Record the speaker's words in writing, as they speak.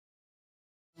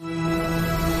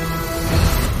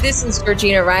This is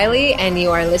Georgina Riley, and you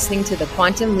are listening to the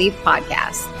Quantum Leap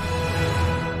Podcast.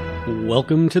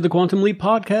 Welcome to the Quantum Leap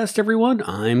Podcast, everyone.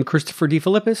 I'm Christopher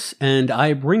DeFilippis, and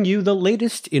I bring you the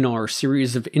latest in our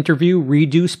series of interview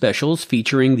redo specials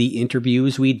featuring the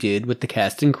interviews we did with the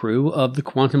cast and crew of the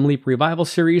Quantum Leap Revival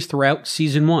series throughout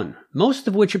Season 1, most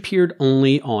of which appeared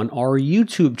only on our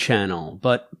YouTube channel.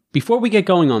 But before we get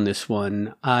going on this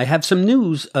one, I have some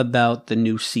news about the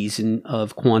new season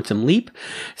of Quantum Leap.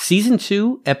 Season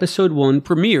 2, Episode 1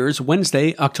 premieres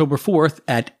Wednesday, October 4th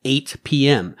at 8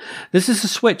 p.m. This is a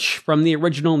switch from the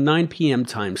original 9 p.m.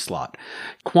 time slot.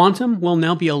 Quantum will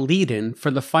now be a lead-in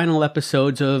for the final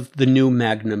episodes of the new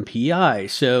Magnum PI,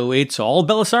 so it's all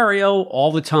Belisario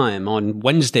all the time on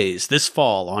Wednesdays this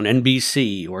fall on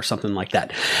NBC or something like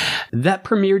that. That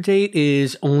premiere date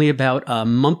is only about a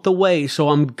month away, so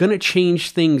I'm gonna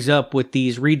change things up with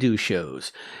these redo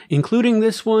shows. Including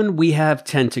this one, we have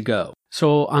 10 to go.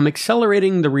 So I'm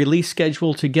accelerating the release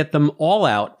schedule to get them all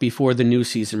out before the new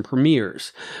season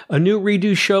premieres. A new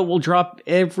redo show will drop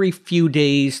every few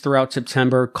days throughout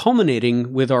September,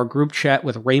 culminating with our group chat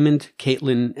with Raymond,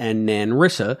 Caitlin, and Nan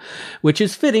Rissa, which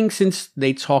is fitting since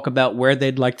they talk about where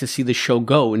they'd like to see the show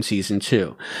go in season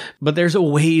 2. But there's a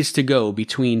ways to go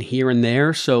between here and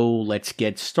there, so let's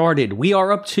get started. We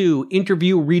are up to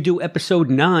Interview Redo Episode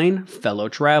 9, Fellow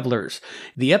Travelers,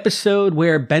 the episode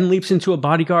where Ben leaps into a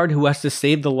bodyguard who has to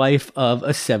save the life of a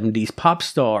 70s pop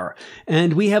star.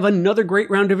 And we have another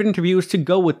great round of interviews to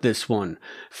go with this one.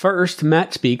 First,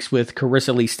 Matt speaks with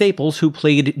Carissa Lee Staples, who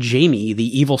played Jamie,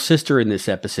 the evil sister in this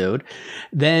episode.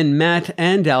 Then Matt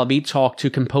and Albie talk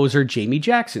to composer Jamie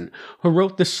Jackson, who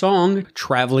wrote the song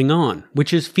Traveling On,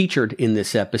 which is featured in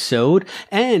this episode.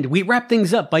 And we wrap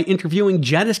things up by interviewing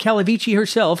Janice Calavici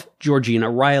herself,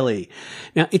 Georgina Riley.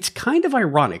 Now, it's kind of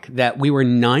ironic that we were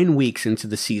 9 weeks into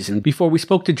the season before we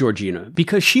spoke to Georgina,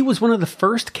 because she was one of the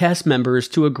first cast members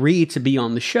to agree to be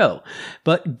on the show.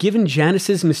 But given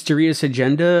Janice's mysterious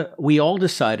agenda, we all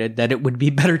decided that it would be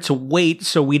better to wait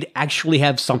so we'd actually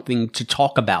have something to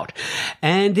talk about.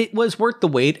 And it was worth the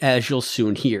wait, as you'll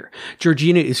soon hear.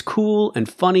 Georgina is cool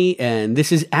and funny, and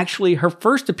this is actually her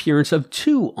first appearance of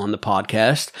 2 on the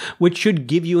podcast, which should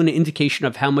give you an indication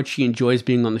of how much she enjoys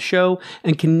being on the show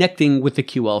and connecting with the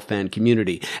QL fan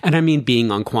community. And I mean being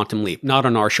on Quantum Leap, not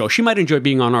on our show. She might enjoy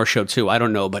being on our show too, I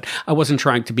don't know, but I wasn't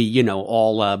trying to be,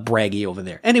 all braggy over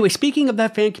there. Anyway, speaking of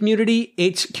that fan community,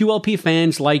 it's QLP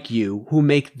fans like you who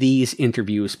make these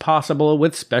interviews possible,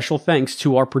 with special thanks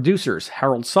to our producers,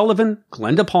 Harold Sullivan,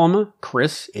 Glenda Palma,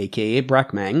 Chris, aka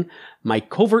Brackmang,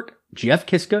 Mike Covert, Jeff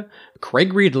Kiska,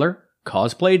 Craig Riedler,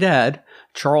 Cosplay Dad,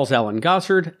 Charles Allen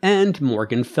Gossard, and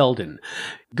Morgan Felden.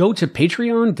 Go to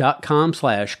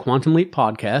patreon.com/Quantum Leap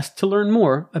Podcast to learn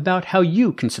more about how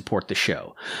you can support the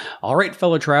show. All right,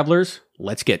 fellow travelers,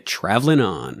 let's get traveling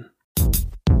on.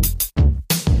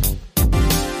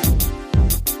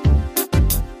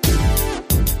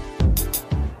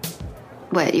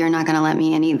 What, you're not going to let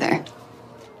me in either?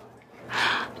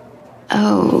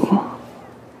 Oh,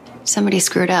 somebody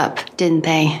screwed up, didn't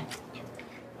they?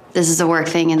 This is a work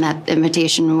thing and that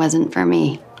invitation wasn't for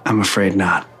me. I'm afraid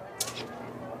not.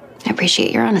 I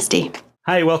appreciate your honesty.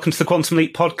 Hey, welcome to the Quantum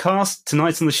Leap Podcast.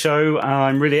 Tonight on the show,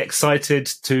 I'm really excited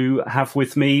to have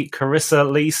with me Carissa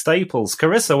Lee Staples.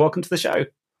 Carissa, welcome to the show.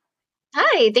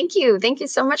 Hi, thank you. Thank you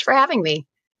so much for having me.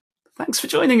 Thanks for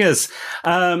joining us.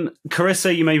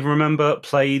 Carissa, you may remember,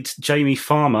 played Jamie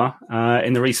Farmer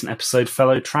in the recent episode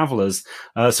Fellow Travelers.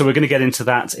 So we're going to get into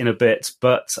that in a bit.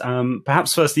 But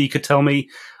perhaps firstly, you could tell me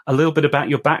a little bit about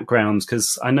your background,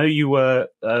 because I know you were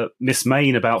Miss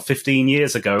Maine about 15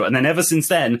 years ago. And then ever since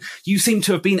then, you seem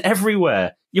to have been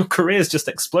everywhere. Your career's just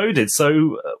exploded.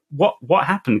 So what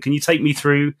happened? Can you take me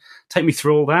through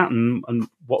all that and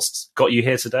what's got you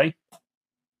here today?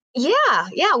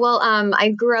 Yeah. Well, I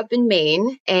grew up in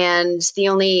Maine, and the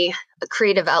only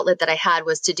creative outlet that I had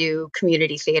was to do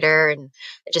community theater. And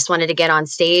I just wanted to get on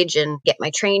stage and get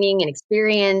my training and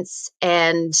experience.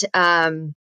 And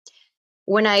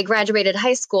when I graduated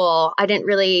high school, I didn't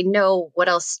really know what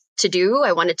else to do.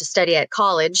 I wanted to study at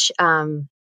college. But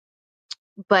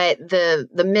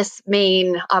the Miss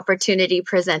Maine opportunity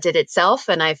presented itself,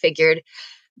 and I figured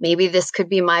maybe this could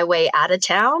be my way out of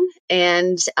town.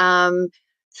 And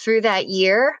through that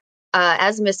year,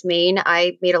 as Miss Maine,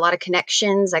 I made a lot of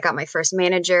connections. I got my first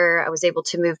manager. I was able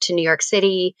to move to New York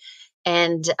City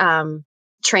and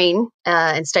train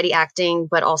and study acting,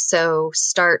 but also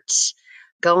start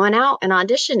going out and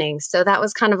auditioning. So that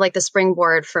was kind of like the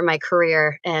springboard for my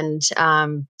career. And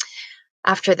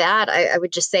after that, I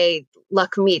would just say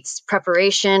luck meets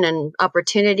preparation and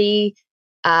opportunity.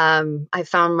 I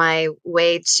found my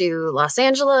way to Los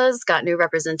Angeles, got new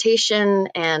representation,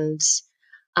 and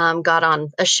got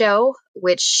on a show,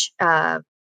 which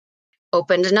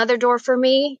opened another door for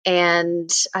me. And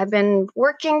I've been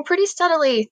working pretty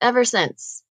steadily ever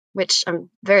since, which I'm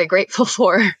very grateful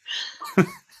for.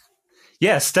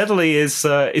 Yeah, steadily is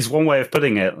one way of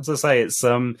putting it. As I say, it's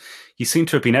you seem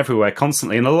to have been everywhere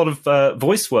constantly, and a lot of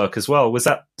voice work as well. Was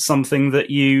that something that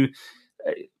you?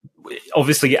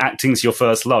 Obviously, acting's your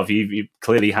first love. You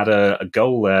clearly had a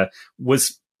goal there.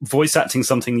 Was voice acting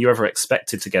something you ever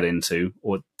expected to get into,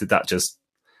 or did that just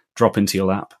drop into your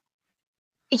lap?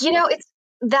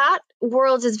 That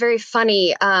world is very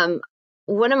funny.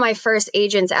 One of my first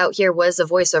agents out here was a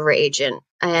voiceover agent,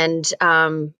 and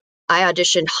I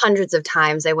auditioned hundreds of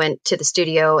times. I went to the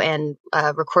studio and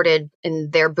recorded in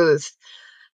their booth,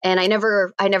 and I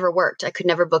never worked. I could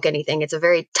never book anything. It's a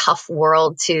very tough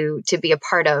world to be a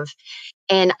part of,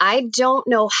 and I don't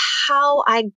know how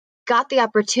I got the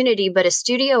opportunity, but a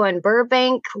studio in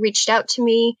Burbank reached out to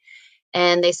me,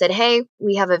 and they said, "Hey,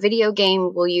 we have a video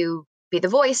game. Will you be the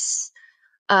voice?"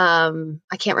 I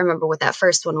can't remember what that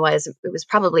first one was. It was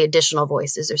probably additional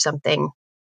voices or something.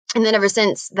 And then ever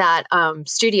since, that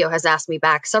studio has asked me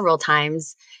back several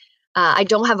times. I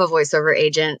don't have a voiceover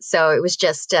agent, so it was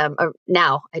just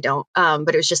now I don't.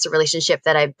 But it was just a relationship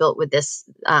that I built with this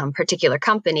particular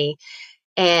company,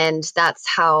 and that's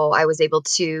how I was able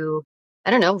to,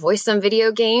 I don't know, voice some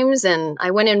video games. And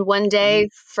I went in one day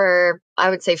for, I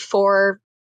would say, four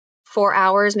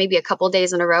hours, maybe a couple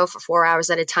days in a row for 4 hours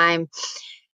at a time,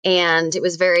 and it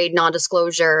was very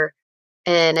non-disclosure.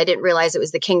 And I didn't realize it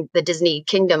was the Disney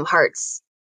Kingdom Hearts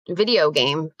video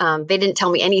game. They didn't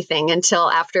tell me anything until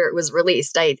after it was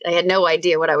released. I had no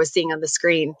idea what I was seeing on the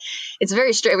screen. It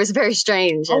was very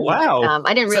strange. Oh, wow.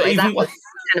 I didn't realize that was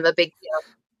kind of a big deal.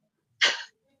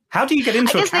 How do you get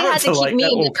into a character like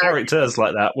that, or characters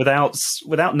like that,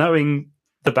 without knowing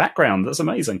the background? That's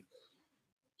amazing.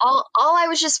 All I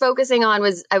was just focusing on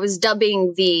was I was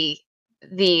dubbing the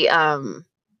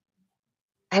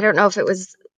I don't know if it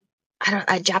was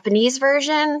a Japanese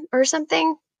version or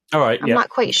something. All right. I'm not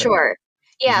quite sure.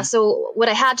 Yeah. Mm-hmm. So what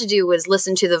I had to do was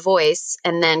listen to the voice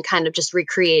and then kind of just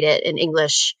recreate it in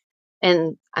English.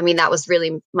 And I mean, that was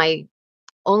really my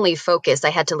only focus. I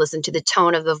had to listen to the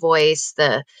tone of the voice,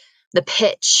 the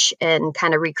pitch, and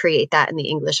kind of recreate that in the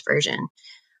English version.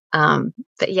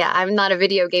 But yeah, I'm not a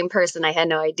video game person. I had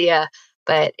no idea,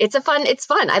 but it's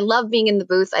fun. I love being in the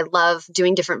booth. I love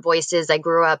doing different voices. I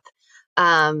grew up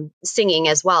singing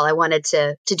as well. I wanted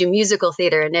to do musical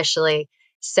theater initially.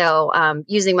 So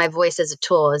using my voice as a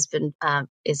tool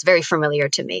is very familiar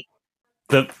to me.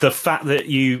 The fact that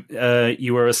you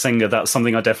were a singer, that's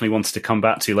something I definitely wanted to come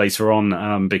back to later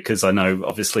on, because I know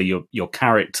obviously your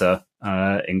character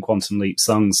in Quantum Leap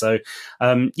sung. So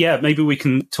maybe we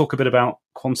can talk a bit about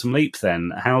Quantum Leap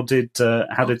then. How did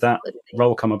that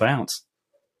role come about?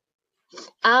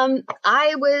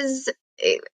 I was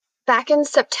back in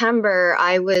September.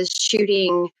 I was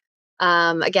shooting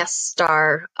a guest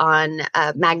star on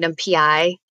Magnum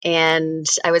PI, and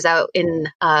I was out in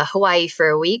Hawaii for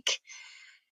a week.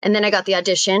 And then I got the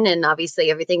audition, and obviously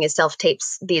everything is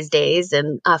self-tapes these days.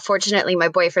 And fortunately, my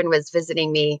boyfriend was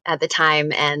visiting me at the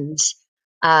time, and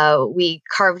we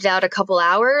carved out a couple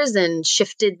hours and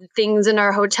shifted things in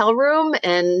our hotel room,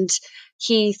 and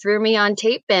he threw me on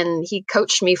tape and he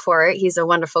coached me for it. He's a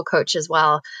wonderful coach as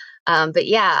well. But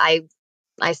yeah, I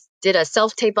did a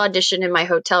self-tape audition in my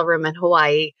hotel room in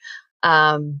Hawaii.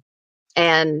 And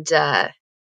then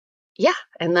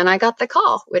I got the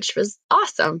call, which was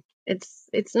awesome.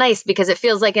 It's nice because it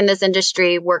feels like in this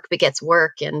industry, work begets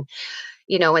work. And,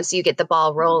 once you get the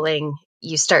ball rolling,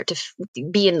 you start to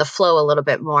be in the flow a little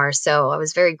bit more. So I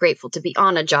was very grateful to be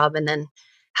on a job and then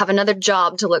have another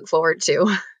job to look forward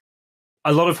to.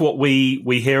 A lot of what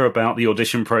we hear about the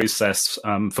audition process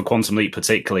for Quantum Leap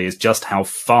particularly is just how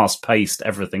fast-paced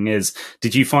everything is.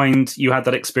 Did you find you had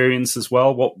that experience as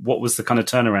well? What was the kind of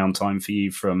turnaround time for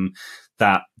you from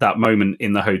that moment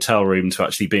in the hotel room to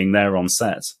actually being there on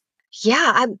set?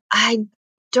 Yeah, I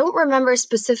don't remember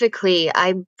specifically.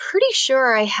 I'm pretty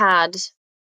sure I had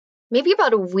maybe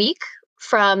about a week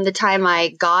from the time I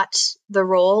got the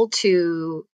role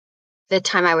to the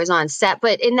time I was on set.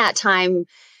 But in that time,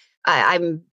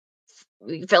 I'm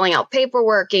filling out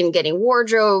paperwork and getting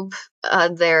wardrobe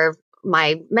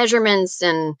my measurements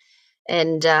and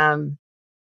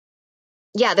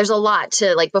there's a lot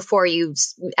to before you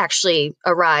actually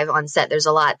arrive on set. There's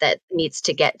a lot that needs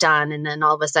to get done, and then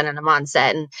all of a sudden I'm on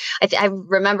set. And I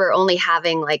remember only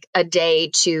having a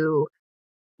day to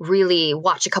really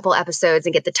watch a couple episodes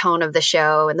and get the tone of the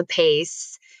show and the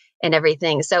pace. and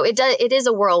everything. So it is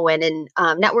a whirlwind, and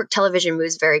network television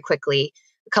moves very quickly.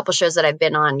 A couple shows that I've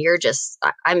been on,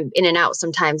 I'm in and out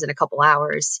sometimes in a couple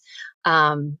hours.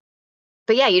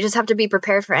 But yeah, you just have to be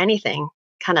prepared for anything,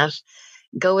 kind of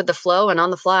go with the flow and on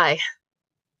the fly.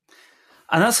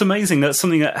 And that's amazing. That's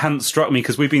something that hadn't struck me,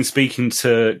 because we've been speaking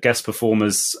to guest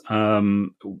performers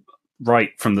right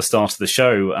from the start of the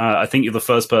show. I think you're the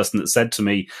first person that said to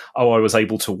me, I was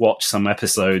able to watch some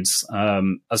episodes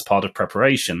as part of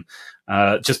preparation,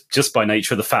 just by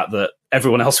nature of the fact that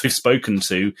everyone else we've spoken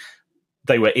to,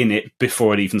 they were in it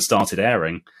before it even started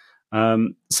airing.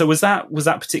 So was that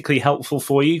particularly helpful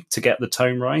for you to get the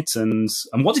tone right? And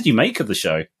what did you make of the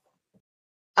show?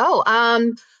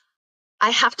 I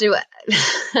have to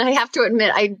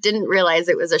admit, I didn't realize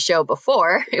it was a show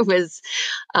before it was,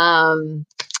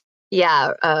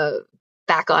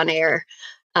 back on air.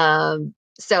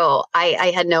 So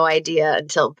I had no idea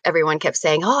until everyone kept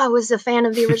saying, I was a fan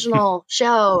of the original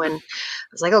show. And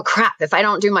I was like, oh crap, if I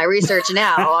don't do my research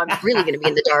now, I'm really going to be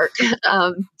in the dark.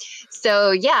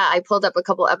 So yeah, I pulled up a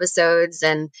couple episodes,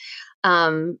 and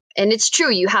it's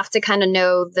true. You have to kind of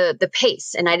know the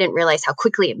pace, and I didn't realize how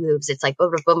quickly it moves. It's like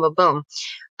boom, boom, boom, boom.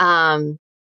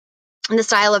 And the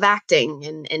style of acting,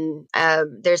 and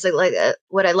there's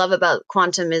what I love about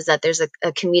Quantum is that there's a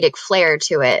comedic flair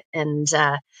to it, and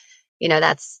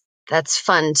that's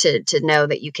fun to know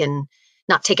that you can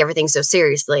not take everything so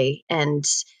seriously. And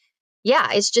yeah,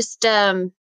 it's just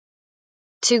to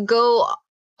go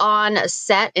on a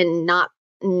set and not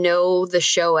know the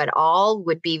show at all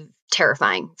would be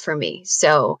terrifying for me.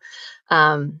 So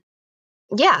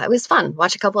it was fun.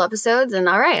 Watch a couple episodes and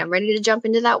all right, I'm ready to jump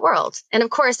into that world. And of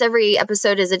course, every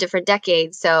episode is a different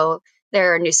decade, so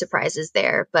there are new surprises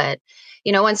there. But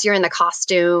once you're in the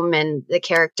costume and the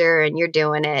character and you're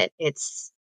doing it,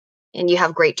 and you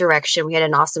have great direction. We had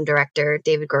an awesome director,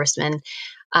 David Grossman.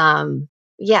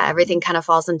 Everything kind of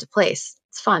falls into place.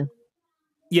 It's fun.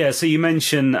 Yeah, so you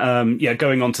mentioned,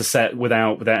 going onto set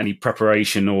without any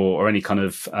preparation or any kind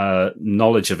of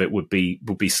knowledge of it would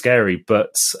be scary.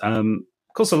 But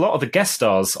of course, a lot of the guest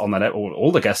stars on that, or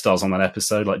all the guest stars on that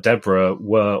episode, like Deborah,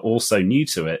 were also new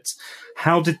to it.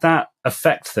 How did that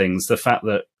affect things? The fact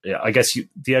that I guess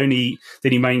the only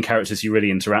main characters you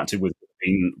really interacted with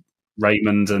being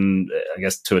Raymond and I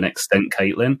guess to an extent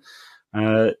Caitlin.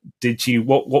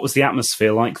 What was the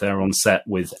atmosphere like there on set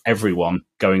with everyone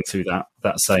going through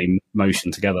that same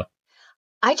motion together?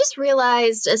 I just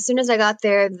realized as soon as I got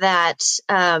there that,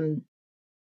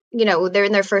 they're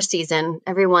in their first season.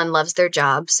 Everyone loves their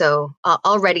job. So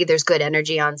already there's good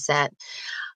energy on set.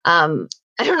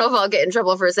 I don't know if I'll get in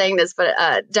trouble for saying this,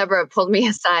 but Deborah pulled me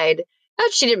aside.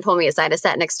 She didn't pull me aside. I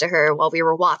sat next to her while we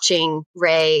were watching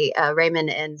Raymond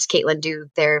and Caitlin do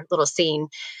their little scene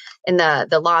in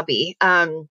the lobby.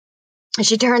 And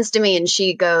she turns to me and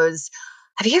she goes,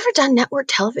 have you ever done network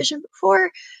television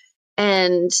before?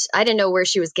 And I didn't know where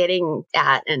she was getting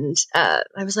at. And I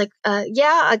was like,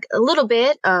 yeah, a little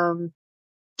bit. Yeah,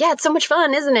 it's so much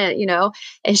fun, isn't it?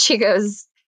 And she goes,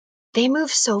 they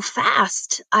move so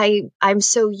fast. I'm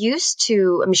so used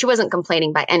to, she wasn't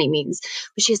complaining by any means,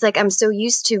 but she's like, I'm so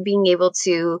used to being able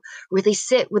to really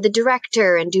sit with the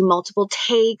director and do multiple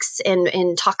takes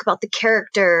and talk about the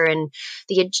character and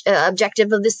the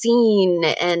objective of the scene.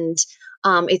 And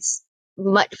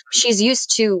she's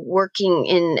used to working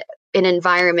in an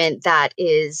environment that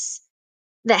has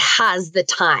the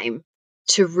time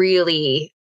to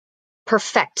really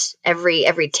perfect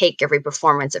every take, every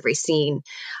performance, every scene.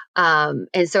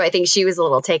 And so I think she was a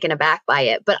little taken aback by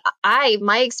it. But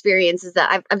my experience is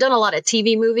that I've done a lot of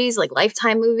TV movies, like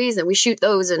Lifetime movies, and we shoot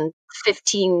those in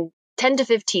 10 to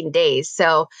 15 days.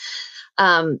 So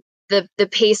the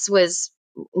pace was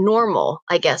normal,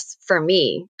 I guess, for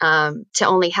me, to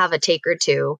only have a take or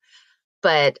two.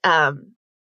 But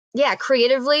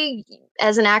creatively,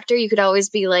 as an actor, you could always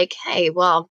be like, hey,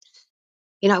 well,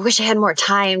 I wish I had more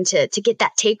time to get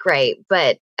that take right.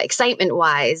 But excitement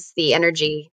wise, the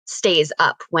energy stays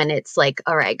up when it's like,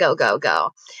 all right, go, go,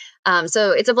 go.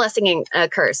 So it's a blessing and a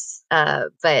curse.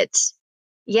 But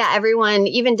yeah, everyone,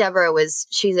 even Deborah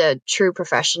she's a true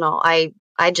professional. I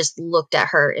just looked at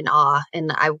her in awe,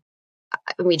 and I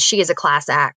mean, she is a class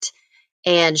act,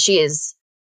 and she is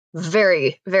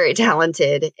very, very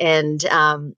talented. And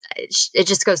it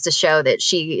just goes to show that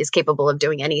she is capable of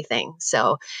doing anything.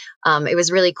 So it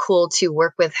was really cool to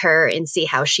work with her and see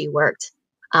how she worked,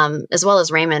 as well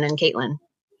as Raymond and Caitlin.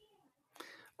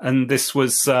 And this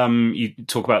was, you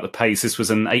talk about the pace, this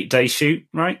was an 8-day shoot,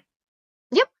 right?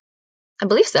 Yep. I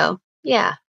believe so.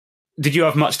 Yeah. Did you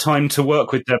have much time to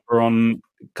work with Deborah on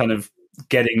kind of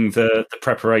getting the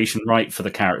preparation right for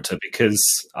the character? Because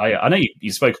I know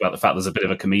you spoke about the fact there's a bit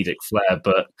of a comedic flair,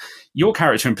 but your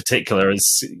character in particular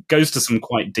goes to some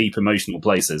quite deep emotional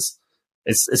places.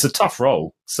 It's a tough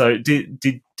role. So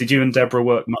did you and Deborah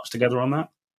work much together on that?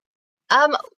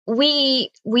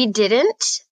 We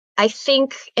didn't. I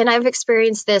think, and I've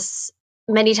experienced this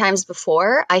many times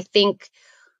before. I think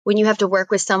when you have to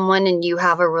work with someone and you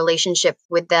have a relationship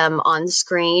with them on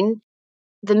screen,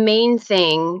 the main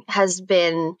thing has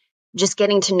been just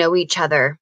getting to know each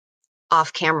other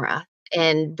off camera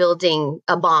and building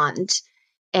a bond.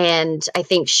 And I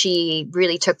think she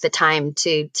really took the time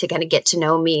to kind of get to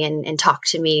know me and talk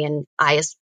to me, and I,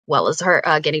 as well as her,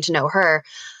 getting to know her.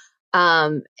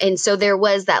 And so there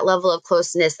was that level of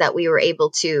closeness that we were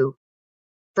able to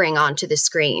bring onto the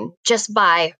screen just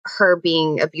by her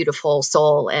being a beautiful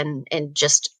soul and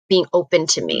just being open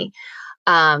to me.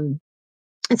 And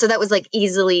so that was like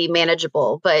easily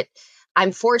manageable, but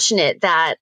I'm fortunate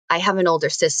that I have an older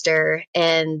sister,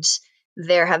 and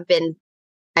there have been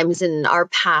times in our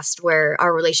past where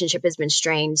our relationship has been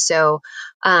strained. So,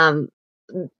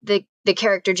 the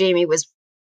character Jamie was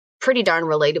pretty darn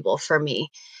relatable for me.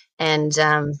 And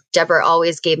Deborah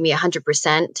always gave me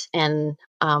 100%. And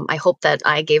I hope that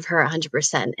I gave her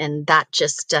 100%. And that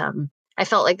just, I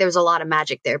felt like there was a lot of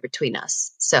magic there between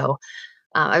us. So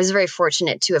I was very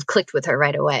fortunate to have clicked with her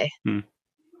right away.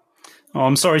 Oh,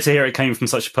 I'm sorry to hear it came from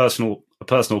such a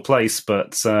personal place,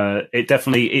 but it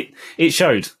definitely it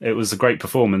showed. It was a great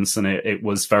performance, and it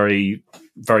was very,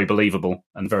 very believable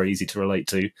and very easy to relate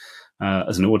to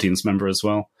as an audience member as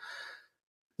well.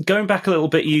 Going back a little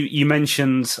bit, you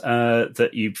mentioned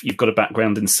that you've got a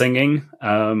background in singing.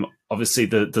 Obviously,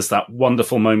 there's that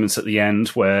wonderful moment at the end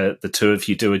where the two of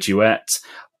you do a duet.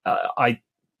 I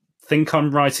think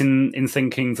I'm right in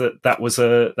thinking that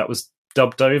was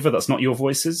dubbed over. That's not your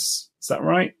voices. Is that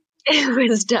right? It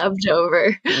was dubbed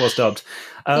over. It was dubbed.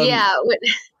 Yeah.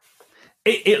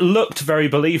 It looked very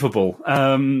believable.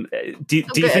 Do you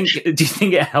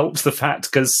think it helps the fact,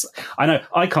 because I know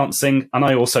I can't sing and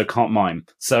I also can't mime,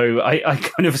 so I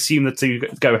kind of assume the two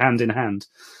go hand in hand.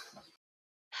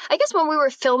 I guess when we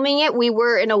were filming it, we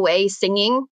were in a way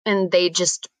singing, and they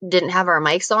just didn't have our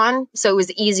mics on, so it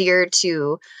was easier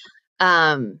to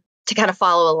kind of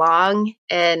follow along.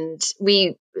 And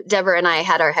Deborah and I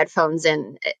had our headphones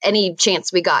in any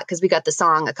chance we got, because we got the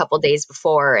song a couple days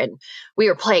before, and we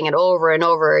were playing it over and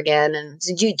over again. And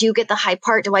do you get the high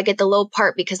part? Do I get the low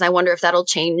part? Because I wonder if that'll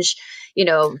change,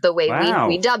 the way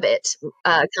we dub it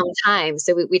come time.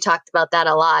 So we talked about that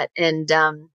a lot. And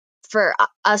for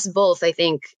us both, I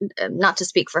think, not to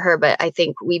speak for her, but I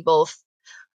think we both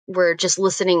were just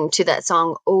listening to that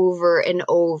song over and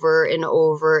over and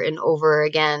over and over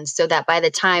again, so that by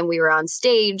the time we were on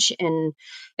stage and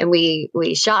we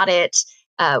shot it,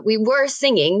 we were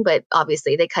singing, but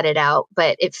obviously they cut it out,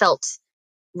 but it felt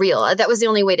real. That was the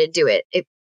only way to do it.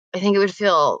 I think it would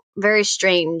feel very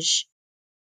strange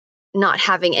not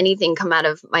having anything come out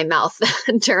of my mouth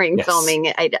during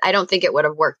filming. I don't think it would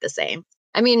have worked the same.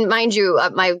 I mean, mind you,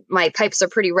 my pipes are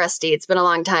pretty rusty. It's been a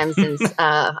long time since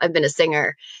I've been a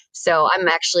singer. So I'm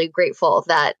actually grateful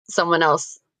that someone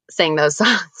else sang those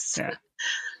songs. Yeah.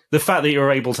 The fact that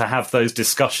you're able to have those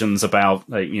discussions about,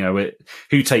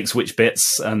 who takes which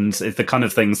bits, and the kind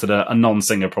of things that a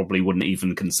non-singer probably wouldn't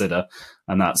even consider.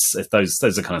 And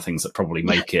those are kind of things that probably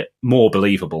make it more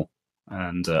believable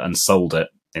and sold it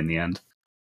in the end.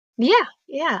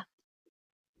 Yeah.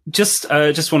 Just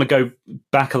want to go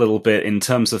back a little bit in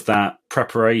terms of that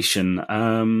preparation.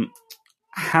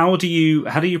 How do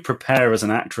you prepare as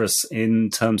an actress in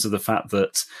terms of the fact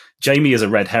that Jamie is a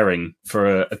red herring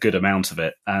for a good amount of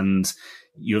it, and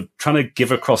you're trying to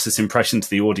give across this impression to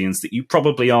the audience that you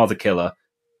probably are the killer,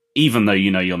 even though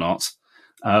you're not,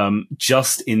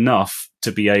 just enough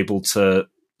to be able to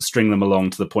string them along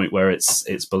to the point where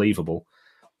it's believable.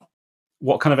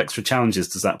 What kind of extra challenges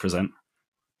does that present?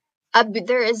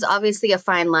 There is obviously a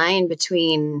fine line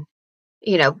between,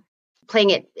 playing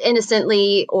it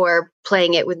innocently or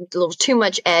playing it with a little too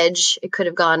much edge. It could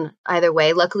have gone either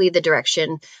way. Luckily, the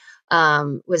direction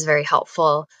was very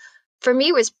helpful. For me,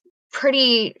 it was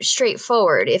pretty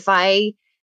straightforward. If my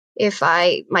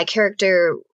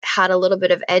character had a little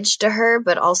bit of edge to her,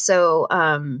 but also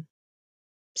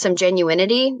some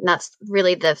genuinity, and that's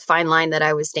really the fine line that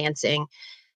I was dancing,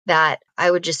 that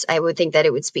I would think that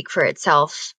it would speak for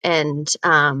itself. And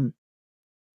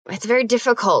it's very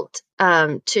difficult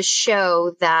to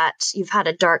show that you've had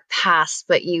a dark past,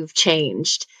 but you've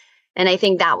changed. And I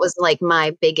think that was like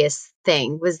my biggest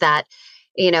thing, was that,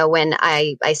 when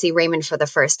I see Raymond for the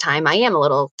first time, I am a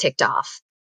little ticked off.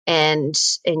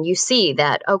 and you see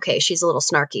that, okay, she's a little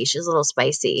snarky, she's a little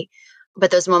spicy. But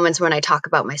those moments when I talk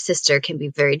about my sister can be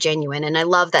very genuine. And I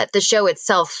love that the show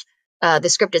itself, the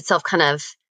script itself kind of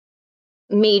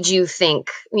made you think,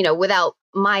 without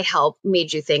my help,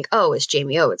 made you think, oh, it's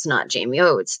Jamie. Oh, it's not Jamie.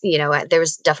 Oh, it's, there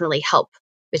was definitely help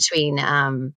between,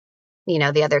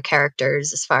 the other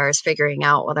characters as far as figuring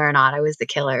out whether or not I was the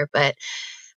killer. But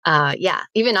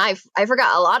even I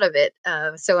forgot a lot of it.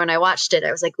 So when I watched it,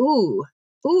 I was like, ooh,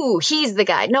 he's the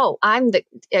guy. No, I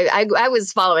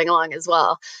was following along as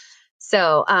well.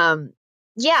 So,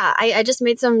 I just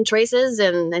made some choices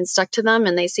and stuck to them,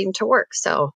 and they seemed to work.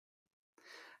 So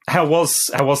how was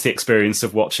the experience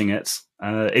of watching it?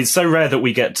 It's so rare that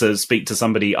we get to speak to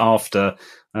somebody after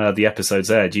the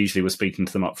episode's aired. Usually we're speaking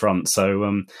to them up front.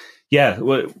 So,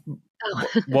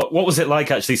 what was it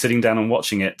like actually sitting down and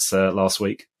watching it last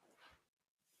week?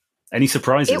 Any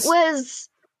surprises? It was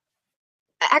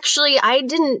actually,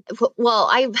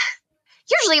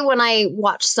 usually when I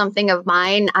watch something of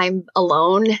mine, I'm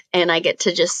alone and I get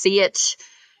to just see it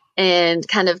and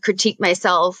kind of critique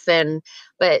myself.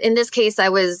 But in this case, I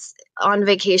was on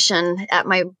vacation at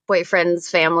my boyfriend's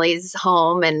family's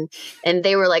home, and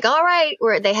they were like, all right,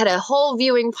 they had a whole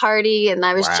viewing party, and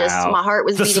I was my heart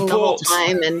was beating the whole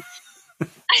time. And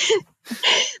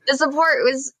the support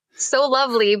was so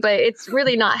lovely, but it's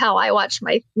really not how I watch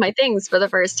my things for the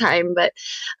first time. But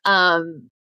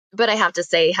I have to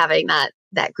say, having that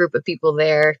group of people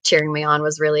there cheering me on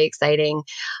was really exciting.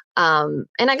 And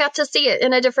I got to see it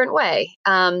in a different way.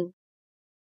 I'm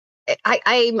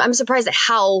surprised at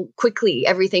how quickly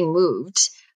everything moved.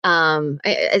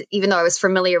 Even though I was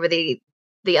familiar with the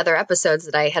other episodes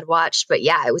that I had watched, but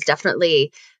yeah, it was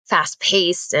definitely fast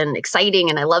paced and exciting.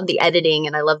 And I love the editing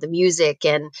and I love the music.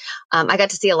 And I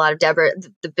got to see a lot of Deborah.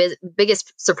 The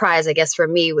biggest surprise, I guess, for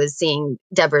me was seeing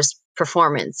Deborah's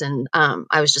performance. And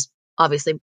I was just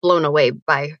obviously blown away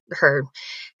by her,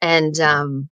 and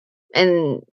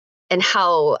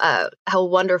how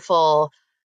wonderful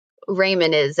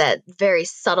Raymond is at very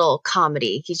subtle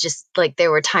comedy. He's just like,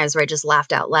 there were times where I just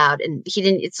laughed out loud, and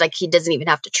it's like he doesn't even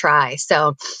have to try.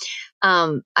 So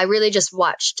I really just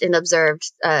watched and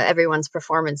observed everyone's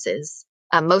performances,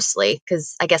 mostly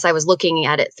because I guess I was looking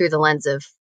at it through the lens of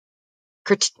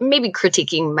maybe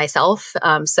critiquing myself.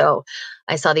 So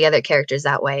I saw the other characters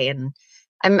that way, and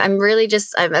I'm really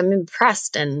just, I'm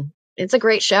impressed, and it's a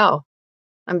great show.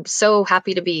 I'm so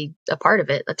happy to be a part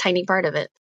of it, a tiny part of it.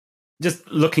 Just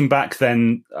looking back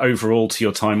then overall to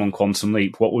your time on Quantum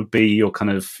Leap, what would be your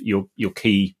kind of your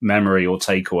key memory or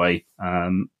takeaway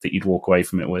that you'd walk away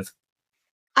from it with?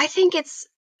 I think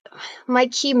my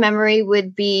key memory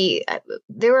would be,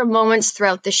 there were moments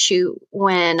throughout the shoot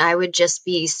when I would just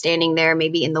be standing there,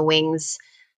 maybe in the wings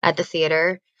at the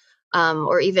theater,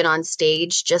 or even on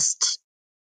stage, just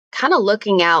kind of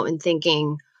looking out and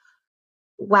thinking,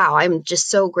 wow, I'm just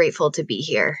so grateful to be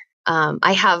here.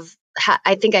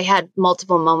 I think I had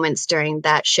multiple moments during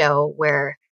that show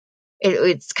where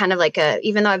it's kind of like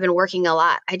even though I've been working a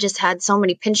lot, I just had so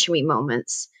many pinch me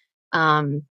moments.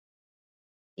 I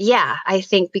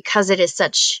think because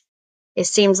it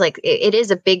seems like it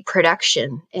is a big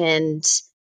production, and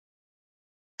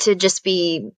to just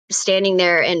be standing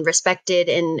there and respected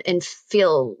and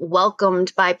feel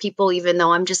welcomed by people, even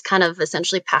though I'm just kind of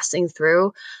essentially passing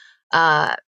through.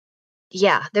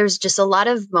 There's just a lot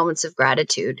of moments of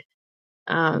gratitude.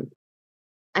 I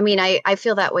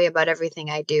feel that way about everything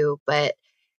I do, but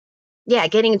yeah,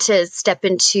 getting to step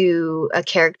into a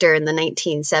character in the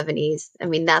 1970s,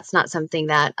 that's not something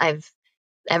that I've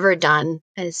ever done.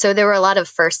 And so there were a lot of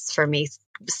firsts for me.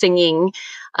 Singing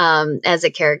as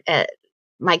a character,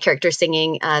 my character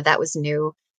singing, that was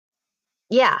new.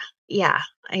 Yeah.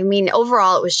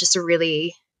 Overall, it was just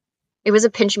it was a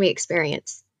pinch me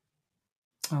experience.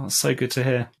 Oh, so good to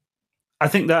hear. I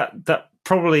think that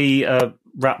probably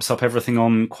wraps up everything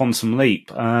on Quantum Leap.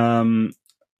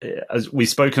 As we've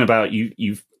spoken about,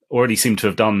 you've already seemed to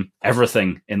have done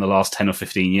everything in the last 10 or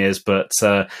 15 years, but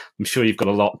I'm sure you've got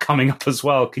a lot coming up as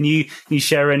well. Can you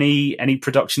share any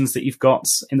productions that you've got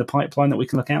in the pipeline that we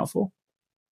can look out for?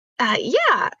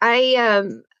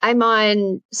 I'm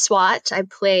on SWAT. I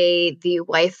play the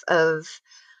wife of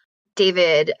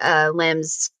David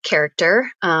Lim's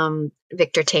character,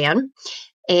 Victor Tan.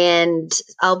 And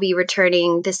I'll be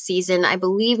returning this season. I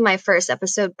believe my first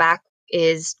episode back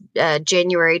is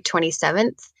January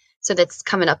 27th. So that's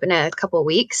coming up in a couple of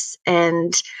weeks.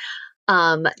 And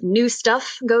new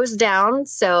stuff goes down.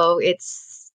 So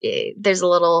there's a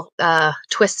little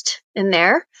twist in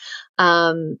there.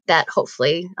 that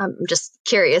hopefully I'm just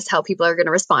curious how people are going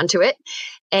to respond to it.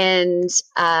 And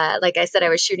like I said, I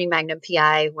was shooting Magnum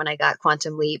PI when I got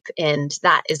Quantum Leap, and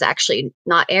that is actually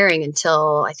not airing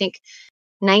until I think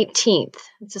 19th.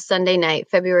 It's a Sunday night,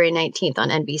 February 19th on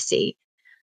NBC.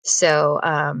 So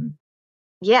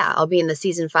yeah, I'll be in the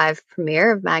season 5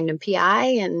 premiere of Magnum PI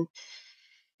and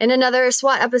another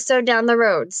SWAT episode down the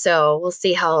road. So we'll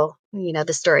see how,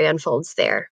 the story unfolds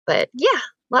there. But yeah,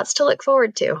 lots to look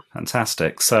forward to.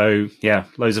 Fantastic. So yeah,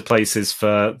 loads of places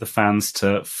for the fans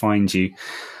to find you.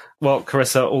 Well,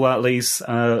 Carissa, all that leaves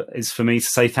is for me to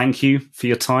say thank you for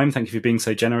your time. Thank you for being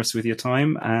so generous with your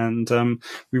time. And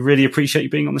we really appreciate you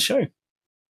being on the show.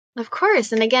 Of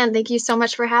course. And again, thank you so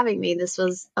much for having me. This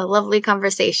was a lovely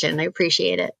conversation. I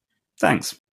appreciate it.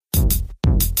 Thanks.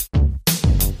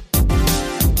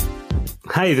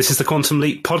 Hey, this is the Quantum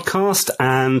Leap podcast,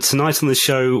 and tonight on the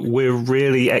show, we're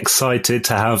really excited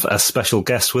to have a special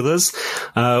guest with us.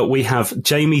 We have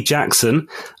Jamie Jackson,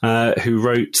 who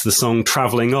wrote the song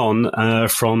Travelling On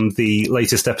from the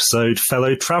latest episode,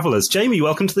 Fellow Travellers. Jamie,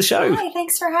 welcome to the show. Hi,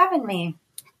 thanks for having me.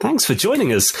 Thanks for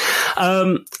joining us.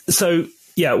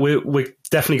 Yeah, we're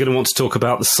definitely going to want to talk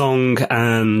about the song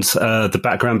and the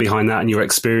background behind that and your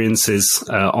experiences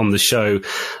on the show.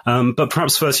 But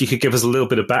perhaps first you could give us a little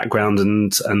bit of background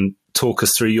and talk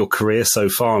us through your career so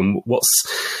far and what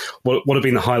have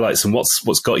been the highlights and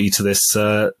what's got you to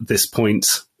this point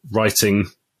writing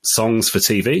songs for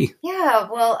TV. Yeah,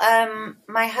 well,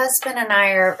 my husband and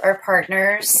I are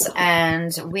partners,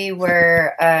 and we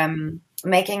were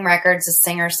making records as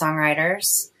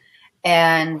singer-songwriters.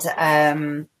 And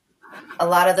a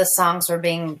lot of the songs were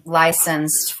being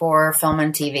licensed for film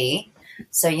and TV.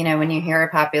 So, when you hear a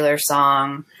popular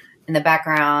song in the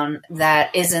background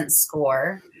that isn't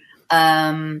score,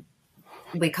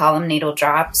 we call them needle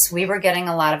drops. We were getting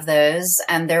a lot of those.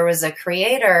 And there was a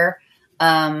creator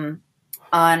on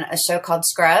a show called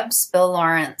Scrubs, Bill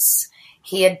Lawrence.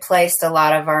 He had placed a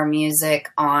lot of our music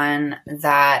on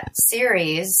that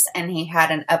series, and he had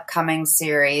an upcoming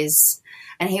series.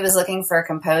 And he was looking for a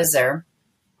composer.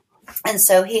 And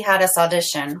so he had us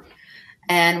audition.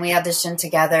 And we auditioned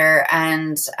together.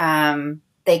 And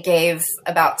they gave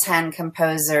about 10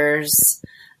 composers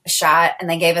a shot. And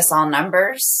they gave us all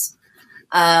numbers.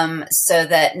 So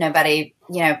that nobody,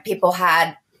 people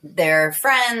had their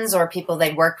friends or people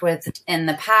they'd worked with in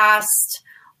the past.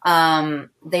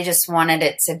 They just wanted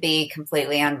it to be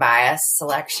completely unbiased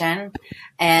selection.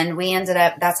 And we ended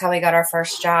up, that's how we got our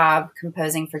first job,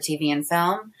 composing for TV and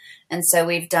film. And so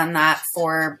we've done that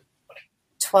for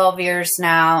 12 years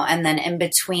now. And then in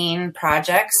between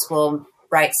projects, we'll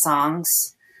write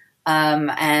songs,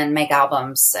 and make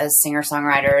albums as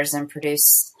singer-songwriters and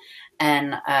produce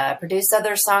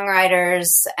other songwriters.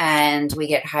 And we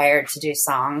get hired to do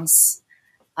songs,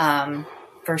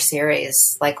 for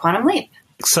series like Quantum Leap.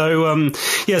 So,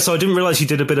 so I didn't realize you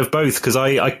did a bit of both, because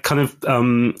I kind of,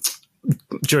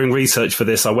 during research for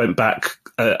this, I went back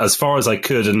as far as I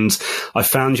could, and I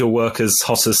found your work as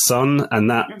Hot as Sun,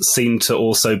 and that seemed to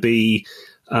also be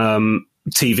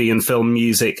TV and film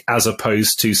music as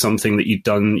opposed to something that you'd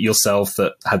done yourself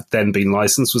that had then been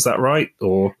licensed. Was that right?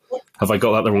 Or have I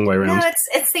got that the wrong way around? No,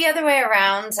 it's the other way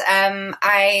around.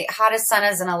 Hot as Sun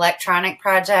is an electronic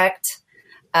project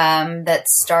that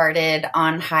started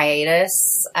on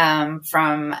hiatus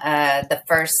from the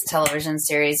first television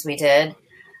series we did.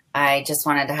 I just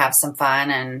wanted to have some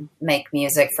fun and make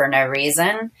music for no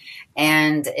reason.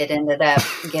 And it ended up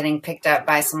getting picked up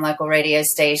by some local radio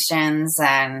stations,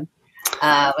 and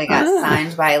we got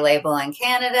signed by a label in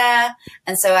Canada.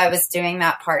 And so I was doing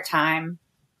that part-time.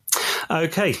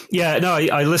 Okay. Yeah, no,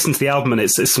 I listened to the album, and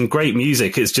it's some great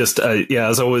music. It's just,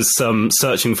 as I was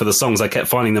searching for the songs, I kept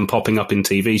finding them popping up in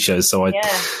TV shows. So I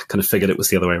kind of figured it was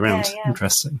the other way around. Yeah.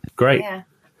 Interesting. Great. Yeah.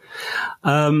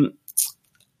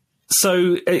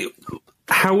 So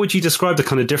how would you describe the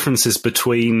kind of differences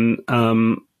between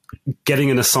getting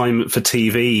an assignment for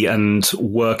TV and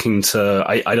working to,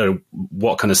 I don't know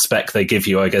what kind of spec they give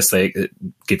you. I guess they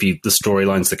give you the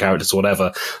storylines, the characters,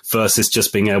 whatever, versus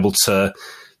just being able to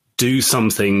do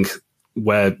something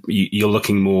where you're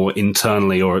looking more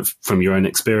internally or from your own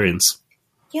experience?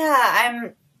 Yeah,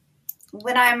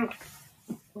 when I'm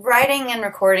writing and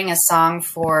recording a song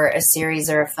for a series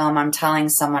or a film, I'm telling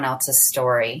someone else's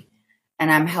story,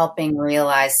 and I'm helping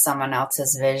realize someone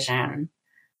else's vision.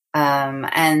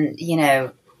 And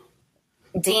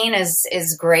Dean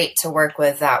is great to work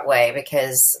with that way,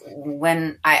 because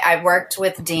when I worked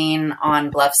with Dean on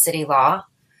Bluff City Law,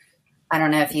 I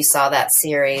don't know if you saw that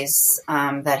series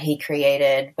that he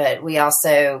created, but we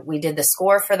did the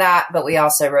score for that, but we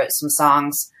also wrote some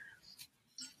songs.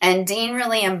 And Dean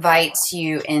really invites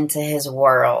you into his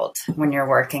world when you're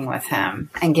working with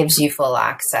him and gives you full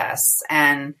access.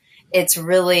 And it's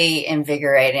really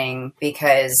invigorating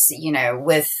because, you know,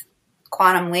 with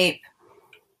Quantum Leap,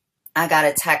 I got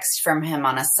a text from him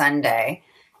on a Sunday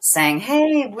saying,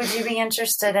 hey, would you be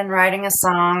interested in writing a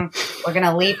song? We're going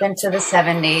to leap into the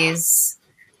 70s.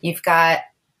 We've got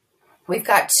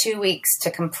 2 weeks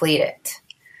to complete it,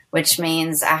 which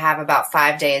means I have about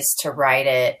 5 days to write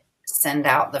it, send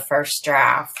out the first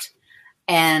draft.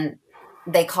 And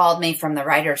they called me from the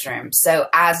writer's room. So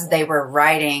as they were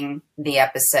writing the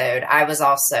episode, I was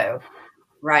also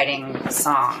writing the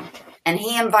song. And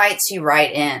he invites you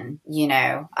right in, you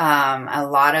know. A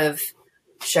lot of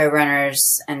showrunners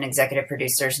and executive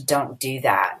producers don't do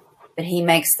that, but he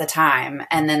makes the time.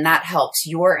 And then that helps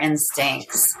your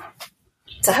instincts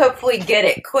to hopefully get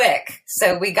it quick.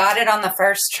 So we got it on the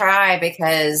first try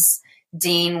because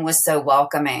Dean was so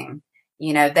welcoming.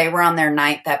 You know, they were on their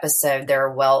 9th episode. They're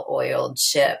a well-oiled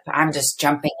ship. I'm just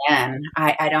jumping in.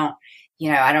 I don't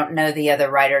know the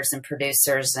other writers and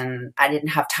producers, and I didn't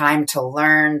have time to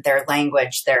learn their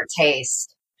language, their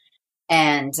taste.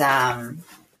 And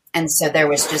so there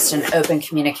was just an open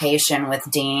communication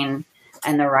with Dean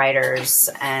and the writers,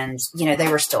 and, you know, they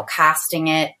were still casting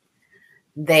it.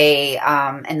 They,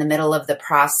 in the middle of the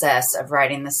process of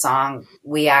writing the song,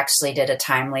 we actually did a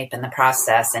time leap in the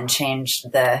process and changed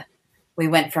we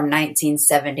went from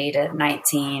 1970 to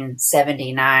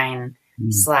 1979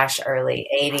 / early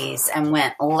 80s and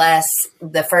went less.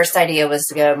 The first idea was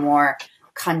to go more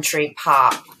country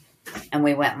pop, and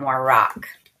we went more rock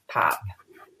pop.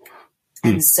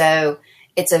 And so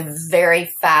it's a very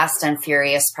fast and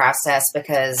furious process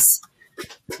because,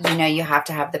 you know, you have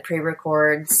to have the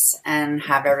pre-records and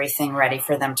have everything ready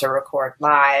for them to record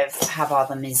live, have all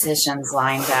the musicians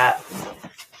lined up.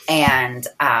 And,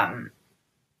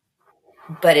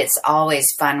 but it's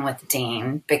always fun with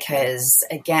Dean because,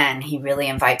 again, he really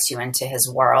invites you into his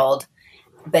world,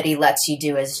 but he lets you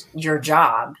do your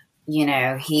job. You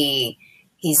know, he's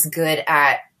good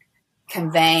at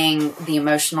conveying the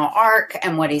emotional arc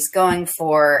and what he's going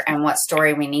for and what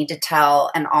story we need to tell,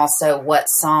 and also what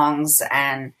songs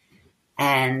and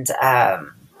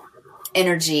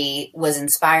energy was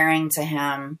inspiring to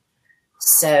him.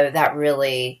 So that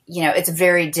really, you know, it's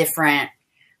very different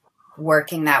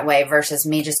working that way versus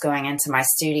me just going into my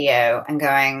studio and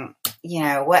going, you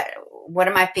know, what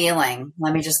am I feeling?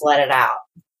 Let me just let it out.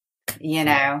 You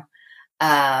know,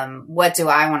 what do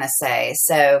I want to say?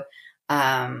 So,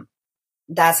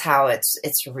 that's how it's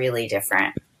really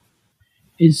different.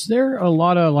 Is there a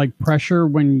lot of like pressure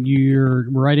when you're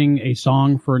writing a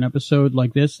song for an episode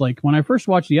like this? Like when I first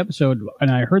watched the episode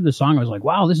and I heard the song, I was like,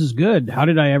 wow, this is good. How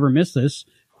did I ever miss this?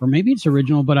 Or maybe it's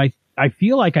original, but I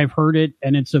feel like I've heard it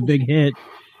and it's a big hit.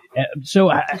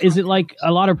 So is it like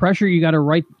a lot of pressure? You got to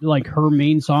write like her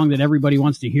main song that everybody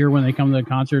wants to hear when they come to the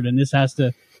concert, and this has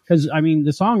to, because I mean,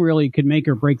 the song really could make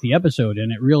or break the episode,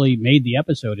 and it really made the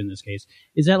episode in this case.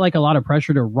 Is that like a lot of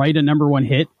pressure to write a #1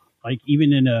 hit, like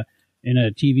even in a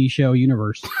TV show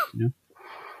universe? You know?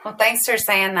 Well, thanks for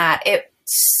saying that. It's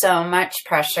so much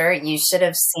pressure. You should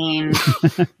have seen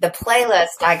the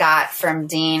playlist I got from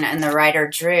Dean and the writer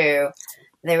Drew.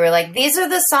 They were like, these are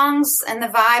the songs and the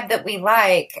vibe that we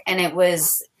like. And it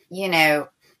was, you know,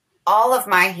 all of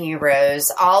my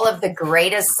heroes, all of the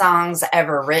greatest songs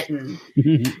ever written.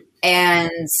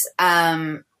 And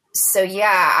so,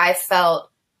 yeah, I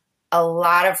felt a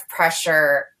lot of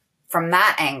pressure from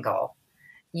that angle,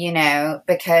 you know,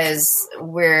 because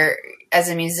as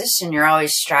a musician, you're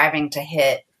always striving to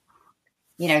hit,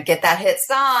 you know, get that hit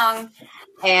song.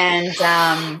 And,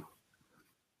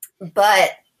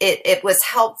 but it was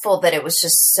helpful that it was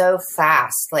just so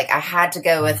fast. Like I had to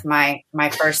go with my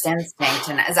first instinct.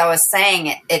 And as I was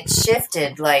saying, it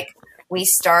shifted. Like we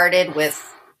started with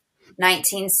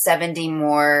 1970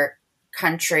 more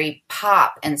country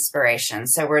pop inspiration.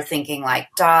 So we're thinking like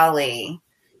Dolly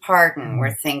Parton.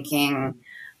 We're thinking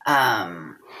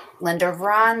Linda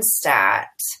Ronstadt,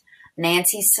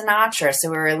 Nancy Sinatra. So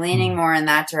we were leaning more in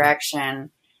that direction.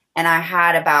 And I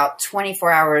had about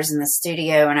 24 hours in the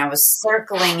studio, and I was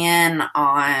circling in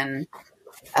on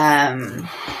a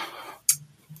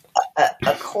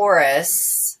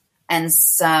chorus and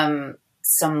some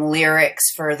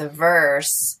lyrics for the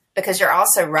verse, because you're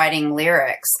also writing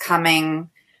lyrics coming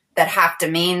that have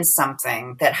to mean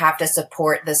something, that have to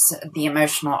support the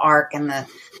emotional arc and the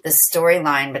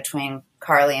storyline between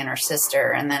Carly and her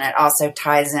sister. And then it also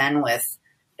ties in with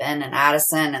Ben and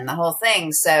Addison and the whole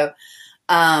thing. So,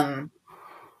 and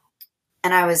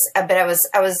I was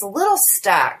a little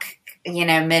stuck, you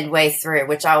know, midway through,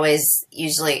 which always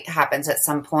usually happens at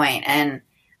some point. And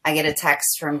I get a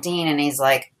text from Dean and he's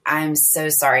like, I'm so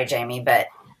sorry, Jamie, but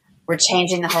we're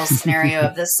changing the whole scenario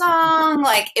of the song.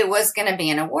 Like, it was going to be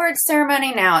an awards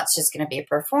ceremony. Now it's just going to be a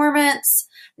performance.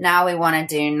 Now we want to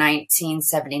do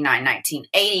 1979,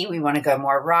 1980. We want to go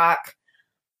more rock.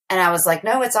 And I was like,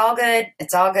 no, it's all good.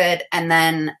 It's all good. And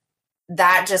then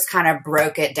that just kind of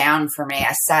broke it down for me.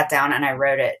 I sat down and I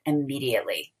wrote it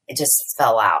immediately. It just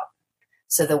fell out.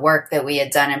 So the work that we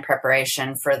had done in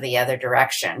preparation for the other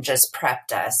direction just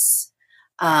prepped us.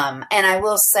 And I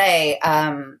will say,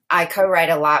 I co-write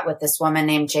a lot with this woman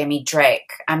named Jamie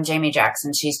Drake. I'm Jamie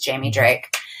Jackson. She's Jamie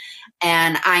Drake.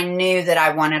 And I knew that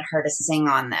I wanted her to sing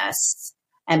on this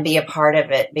and be a part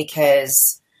of it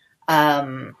because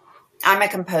I'm a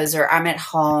composer. I'm at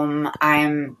home.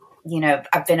 I've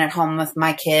been at home with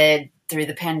my kid through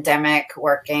the pandemic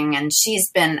working, and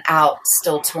she's been out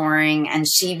still touring, and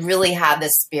she really had the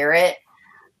spirit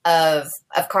of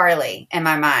Carly in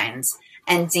my mind.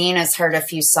 And Dean has heard a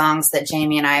few songs that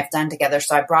Jamie and I have done together.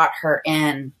 So I brought her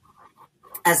in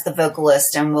as the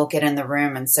vocalist, and we'll get in the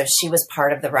room. And so she was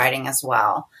part of the writing as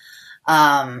well.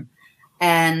 Again,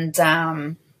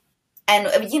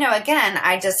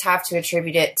 I just have to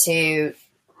attribute it to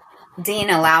Dean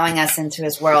allowing us into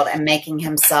his world and making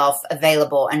himself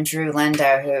available, and Drew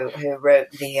Lindo, who wrote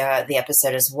the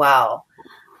episode as well,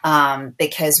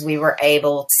 because we were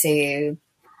able to.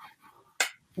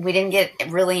 We didn't get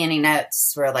really any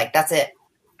notes. We're like, that's it,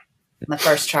 the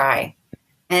first try,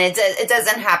 and it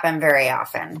doesn't happen very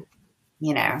often,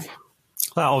 That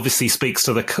obviously speaks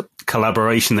to the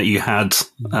collaboration that you had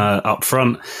up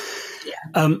front.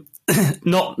 Yeah.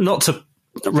 Not to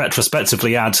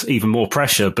retrospectively add even more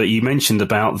pressure, but you mentioned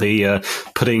about the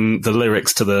putting the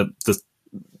lyrics to the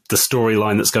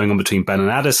storyline that's going on between Ben and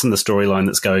Addis and the storyline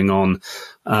that's going on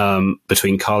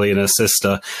between Carly and her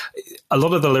sister. A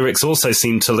lot of the lyrics also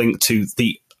seem to link to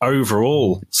the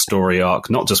overall story arc,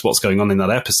 not just what's going on in that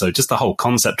episode, just the whole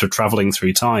concept of traveling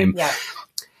through time. Yeah.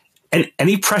 And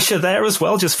any pressure there as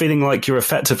well, just feeling like you're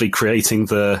effectively creating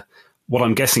what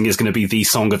I'm guessing is going to be the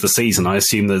song of the season. I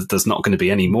assume that there's not going to be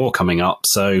any more coming up.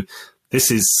 So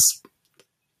this is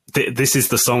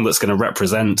the song that's going to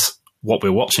represent what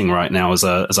we're watching right now as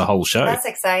a whole show. That's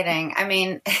exciting. I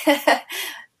mean, I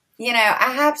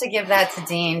have to give that to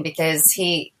Dean because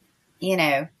he,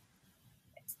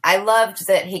 I loved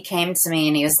that he came to me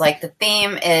and he was like, the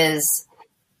theme is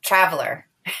traveler,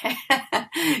 and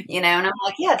I'm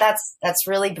like, yeah, that's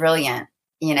really brilliant.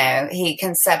 He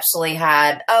conceptually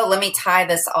had, let me tie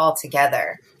this all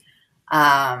together.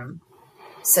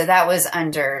 So that was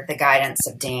under the guidance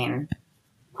of Dean,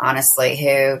 honestly,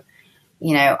 who,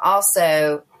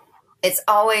 also it's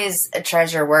always a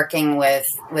treasure working with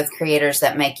creators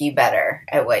that make you better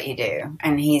at what you do.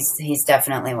 And he's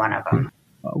definitely one of them.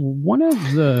 One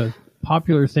of the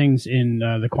popular things in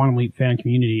the Quantum Leap fan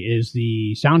community is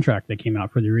the soundtrack that came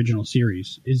out for the original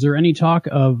series. Is there any talk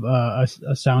of a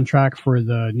soundtrack for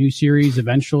the new series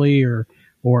eventually, or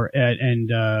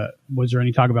was there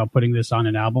any talk about putting this on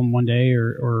an album one day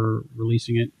or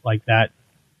releasing it like that?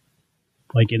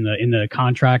 Like in the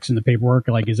contracts and the paperwork,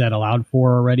 like, is that allowed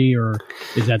for already, or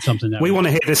is that something that we want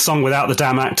to hear this song without the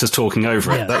damn actors talking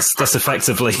over it? That's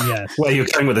effectively where you're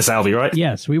going with this, Albie, right?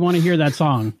 Yes, we want to hear that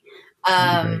song.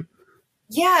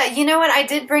 Yeah, you know what? I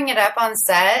did bring it up on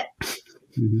set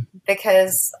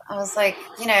because I was like,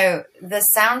 the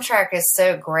soundtrack is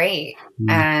so great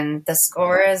and the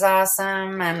score is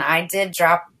awesome. And I did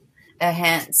drop a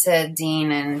hint to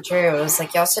Dean and Drew. I was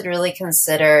like, y'all should really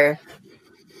consider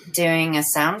doing a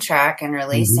soundtrack and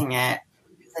releasing it.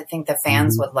 I think the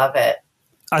fans would love it.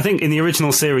 I think in the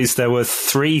original series, there were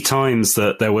 3 times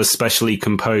that there was specially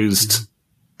composed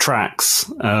tracks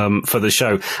for the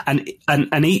show. And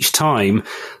each time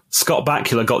Scott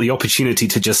Bakula got the opportunity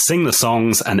to just sing the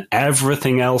songs and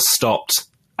everything else stopped.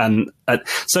 And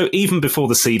so even before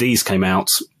the CDs came out,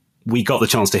 we got the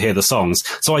chance to hear the songs.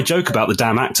 So I joke about the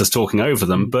damn actors talking over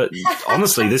them, but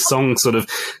honestly, this song sort of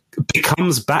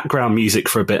becomes background music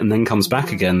for a bit and then comes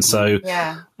back again. So,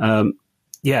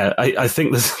 I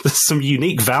think there's some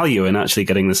unique value in actually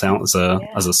getting this out as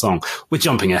a song. We're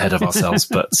jumping ahead of ourselves,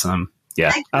 but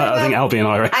I think Albie and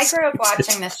I grew up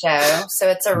watching the show, so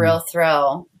it's a real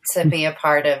thrill to be a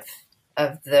part of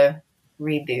the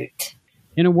reboot.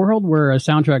 In a world where a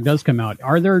soundtrack does come out,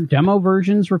 are there demo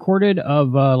versions recorded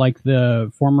of like the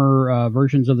former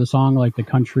versions of the song, like the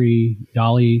country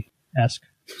Dolly-esque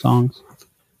songs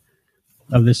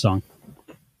of this song?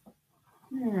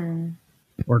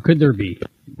 Or could there be?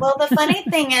 Well, the funny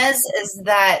thing is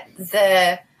that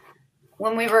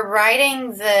when we were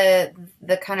writing the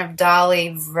kind of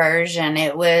Dolly version,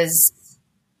 it was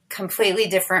completely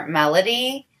different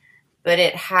melody. but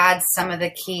it had some of the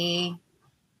key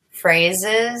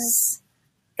phrases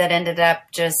that ended up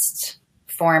just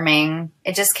forming.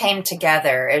 It just came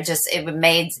together.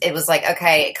 It was like,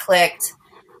 okay, it clicked.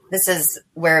 This is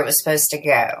where it was supposed to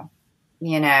go,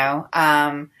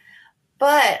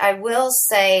 but I will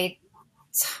say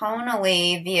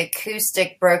tonally, the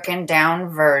acoustic broken down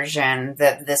version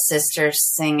that the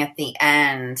sisters sing at the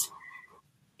end,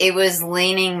 it was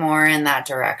leaning more in that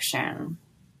direction.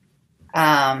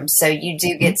 So you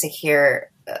do get to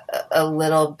hear a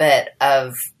little bit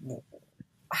of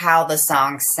how the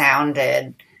song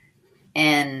sounded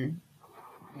in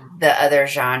the other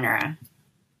genre.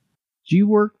 Do you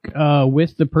work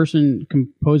with the person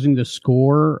composing the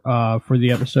score for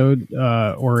the episode,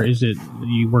 or is it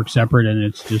you work separate and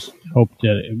it's just hope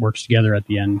that it works together at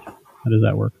the end? How does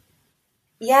that work?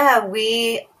 Yeah,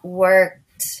 we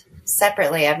worked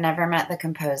separately. I've never met the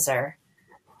composer.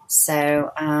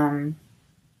 So,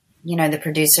 the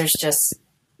producers just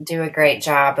do a great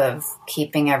job of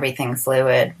keeping everything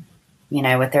fluid,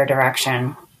 with their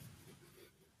direction.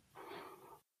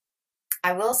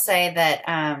 I will say that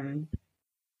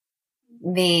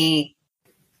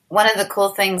one of the cool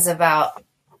things about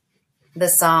the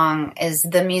song is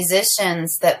the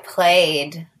musicians that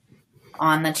played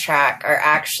on the track are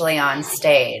actually on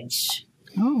stage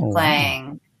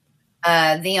playing.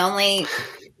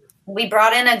 We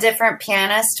brought in a different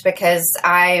pianist because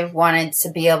I wanted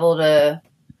to be able to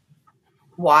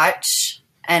watch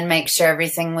and make sure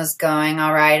everything was going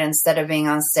all right instead of being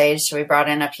on stage. So we brought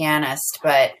in a pianist,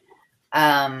 but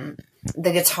the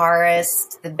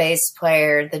guitarist, the bass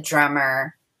player, the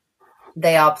drummer,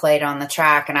 they all played on the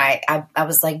track. And I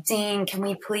was like, Dean, can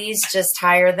we please just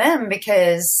hire them?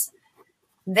 Because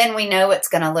then we know it's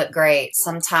going to look great.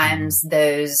 Sometimes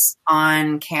those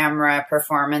on-camera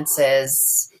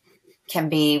performances can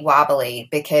be wobbly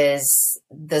because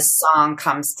the song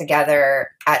comes together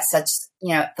at such,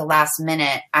 the last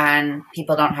minute and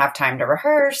people don't have time to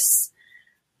rehearse,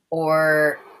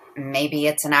 or maybe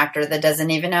it's an actor that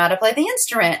doesn't even know how to play the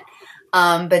instrument.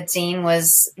 But Dean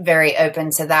was very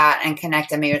open to that and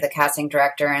connected me with the casting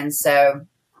director. And so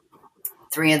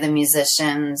 3 of the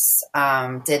musicians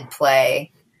did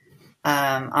play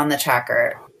on the track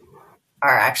are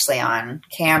actually on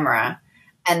camera.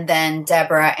 And then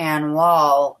Deborah Ann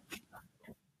Wall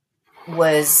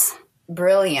was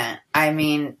brilliant. I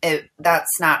mean,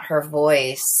 that's not her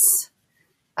voice.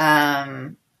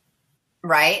 Right?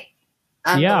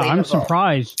 Yeah, I'm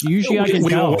surprised. Usually I can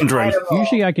tell.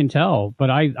 Usually I can tell,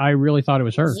 but I really thought it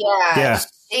was her. Yeah.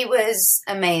 She was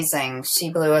amazing.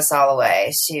 She blew us all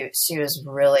away. She was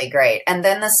really great. And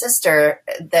then the sister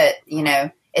that,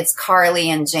 it's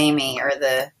Carly and Jamie are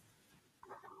the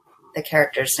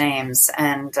characters' names,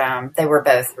 and they were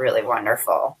both really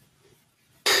wonderful.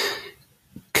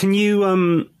 Can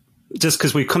you, just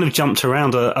because we've kind of jumped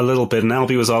around a little bit, and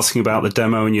Albie was asking about the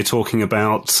demo, and you're talking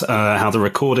about how the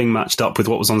recording matched up with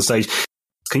what was on stage.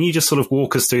 Can you just sort of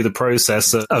walk us through the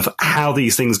process of how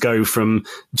these things go from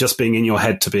just being in your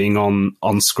head to being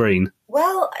on screen?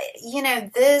 Well,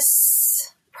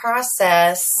 this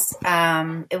process,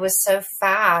 it was so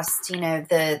fast.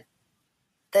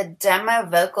 The demo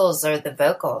vocals are the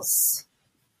vocals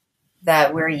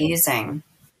that we're using.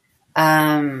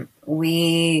 And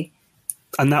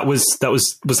that was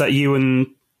that you and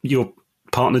your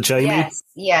partner Jamie?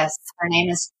 Yes. Her name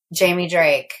is Jamie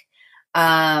Drake.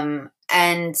 And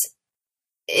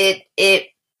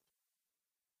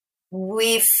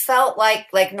we felt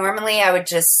like normally I would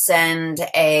just send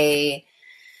a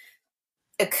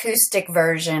acoustic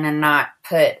version and not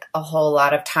put a whole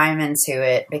lot of time into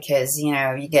it because, you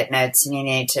get notes and you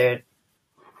need to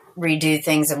redo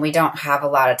things and we don't have a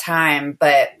lot of time.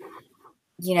 But,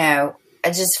 I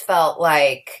just felt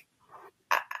like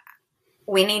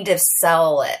we need to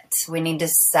sell it. We need to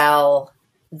sell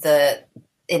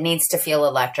it needs to feel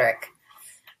electric.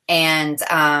 And,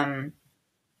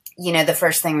 the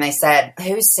first thing they said,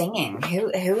 who's singing? Who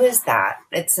is that?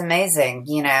 It's amazing,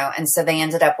 And so they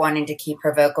ended up wanting to keep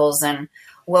her vocals. And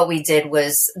what we did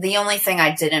was the only thing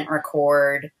I didn't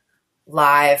record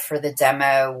live for the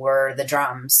demo were the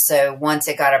drums. So once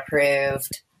it got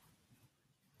approved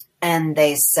and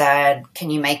they said,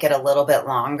 can you make it a little bit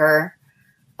longer?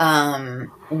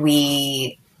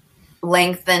 We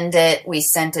lengthened it. We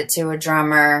sent it to a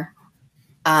drummer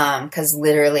because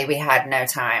literally we had no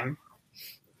time.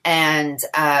 And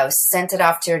sent it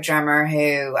off to a drummer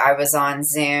who I was on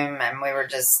Zoom and we were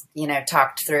just,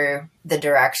 talked through the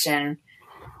direction.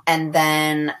 And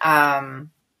then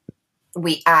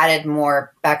we added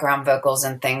more background vocals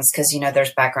and things because,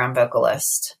 there's background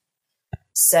vocalist.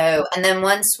 So, and then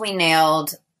once we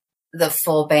nailed the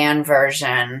full band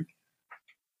version,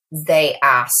 they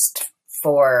asked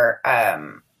for a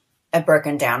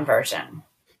broken down version.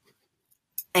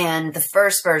 And the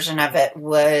first version of it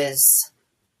was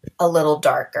a little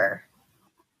darker.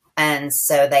 And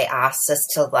so they asked us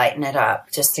to lighten it up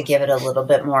just to give it a little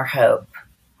bit more hope.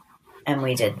 And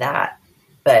we did that.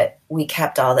 But we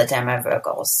kept all the demo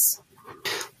vocals.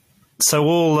 So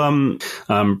all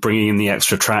bringing in the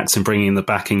extra tracks and bringing in the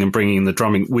backing and bringing in the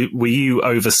drumming, were you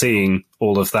overseeing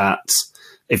all of that,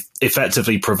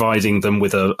 effectively providing them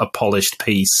with a polished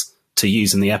piece to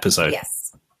use in the episode?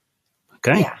 Yes.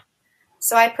 Okay. Yeah.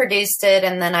 So I produced it,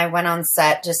 and then I went on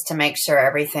set just to make sure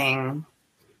everything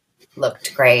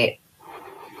looked great.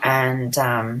 And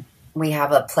we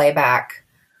have a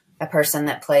person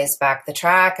that plays back the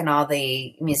track, and all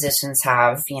the musicians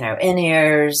have,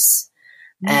 in-ears.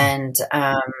 And,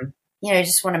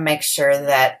 just want to make sure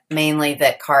that mainly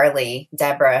that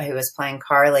Deborah, who is playing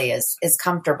Carly, is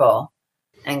comfortable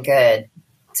and good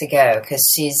to go,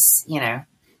 because she's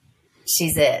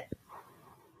it.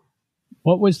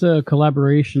 What was the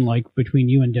collaboration like between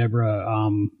you and Deborah?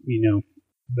 I'm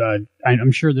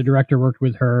sure the director worked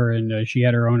with her, and she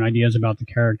had her own ideas about the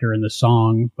character and the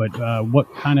song. But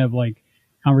what kind of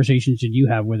conversations did you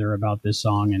have with her about this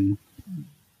song and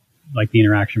the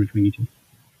interaction between you two?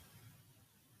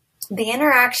 The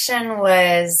interaction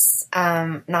was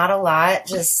not a lot.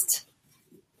 Just,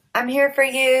 I'm here for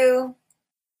you.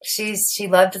 She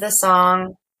loved the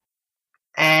song,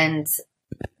 and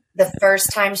the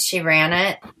first time she ran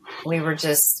it, we were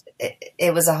just,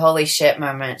 it was a holy shit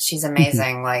moment. She's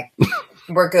amazing.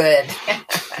 We're good.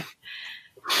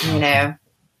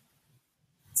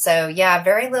 So yeah,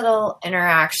 very little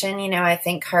interaction. I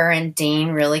think her and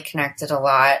Dean really connected a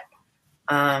lot.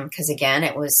 Cause again,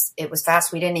 it was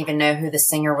fast. We didn't even know who the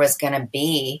singer was going to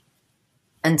be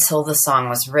until the song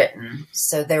was written.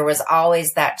 So there was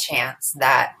always that chance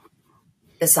that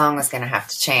the song was going to have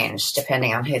to change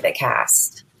depending on who they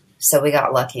cast. So we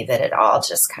got lucky that it all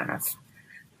just kind of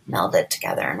melded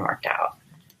together and worked out.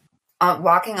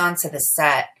 Walking onto the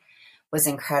set was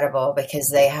incredible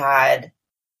because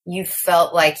you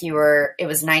felt like it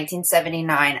was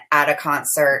 1979 at a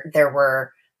concert. There was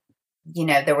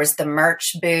the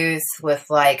merch booth with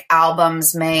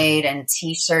albums made and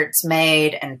t-shirts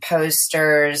made and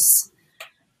posters.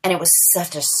 And it was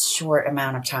such a short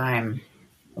amount of time.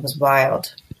 It was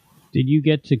wild. Did you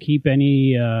get to keep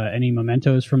any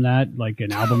mementos from that, like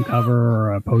an album cover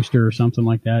or a poster or something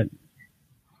like that?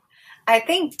 I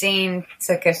think Dean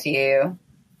took a few.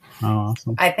 Oh,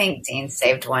 awesome. I think Dean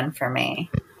saved one for me.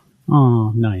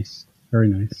 Oh, nice. Very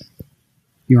nice.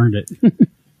 You earned it.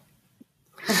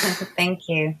 Thank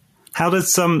you. How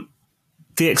does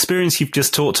the experience you've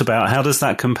just talked about, how does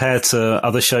that compare to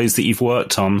other shows that you've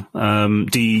worked on? Are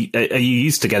you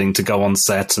used to getting to go on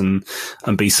set and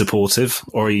be supportive,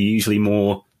 or are you usually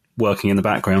more working in the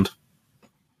background?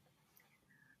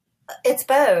 It's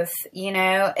both.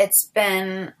 It's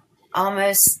been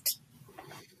almost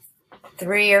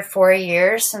 3 or 4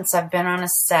 years since I've been on a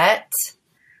set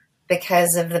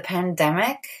because of the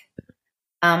pandemic.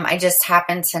 I just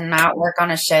happened to not work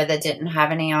on a show that didn't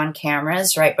have any on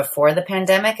cameras right before the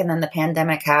pandemic. And then the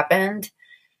pandemic happened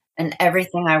and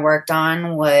everything I worked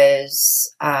on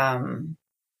was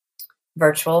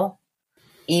virtual,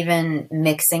 even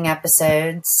mixing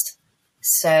episodes.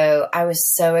 So I was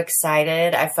so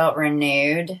excited. I felt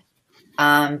renewed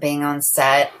being on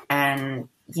set, and,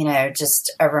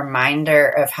 just a reminder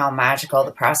of how magical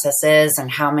the process is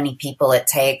and how many people it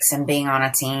takes, and being on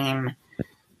a team.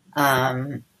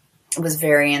 It was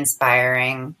very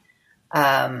inspiring.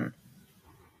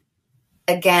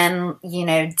 Again,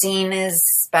 Dean is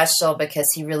special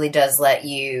because he really does let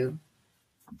you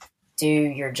do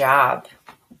your job,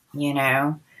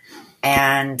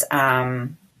 and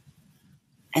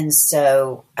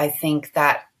so I think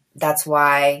that's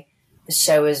why the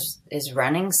show is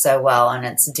running so well and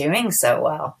it's doing so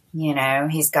well.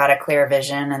 He's got a clear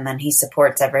vision, and then he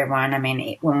supports everyone. I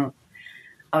mean, when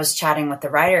I was chatting with the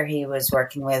writer he was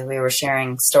working with, we were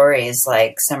sharing stories,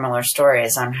 similar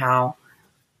stories on how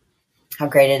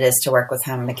great it is to work with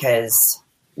him, because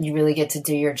you really get to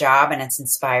do your job and it's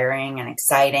inspiring and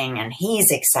exciting, and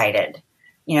he's excited.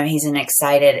 He's an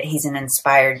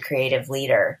inspired creative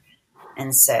leader.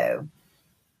 And so,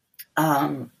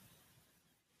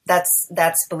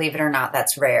 that's, believe it or not,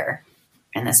 that's rare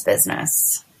in this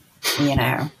business, so.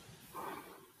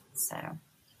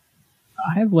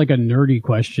 I have a nerdy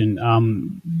question,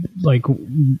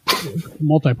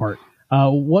 multi-part.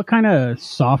 What kind of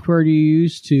software do you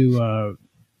use to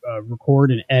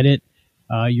record and edit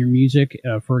your music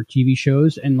for TV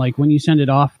shows? And when you send it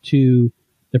off to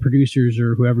the producers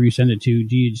or whoever you send it to,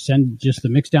 do you send just the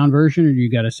mixed down version, or do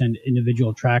you got to send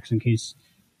individual tracks in case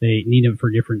they need them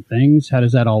for different things? How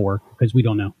does that all work? Because we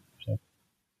don't know. So.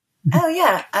 Oh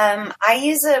yeah. I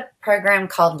use a program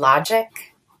called Logic.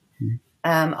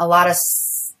 A lot of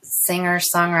singers,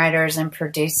 songwriters, and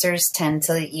producers tend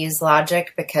to use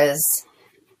Logic because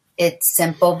it's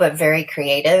simple but very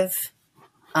creative.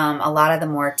 A lot of the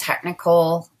more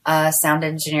technical sound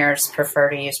engineers prefer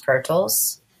to use Pro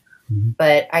Tools,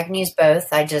 but I can use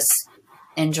both. I just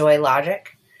enjoy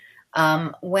Logic.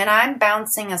 When I'm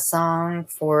bouncing a song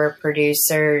for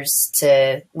producers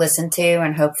to listen to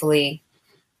and hopefully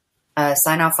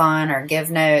sign off on or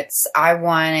give notes, I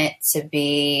want it to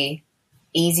be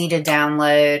easy to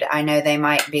download. I know they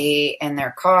might be in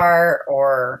their car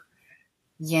or,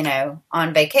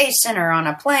 on vacation or on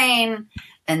a plane.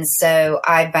 And so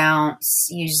I bounce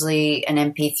usually an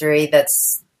MP3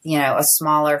 that's, a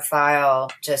smaller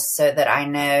file, just so that I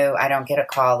know I don't get a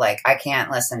call like, I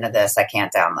can't listen to this, I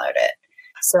can't download it.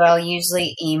 So I'll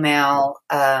usually email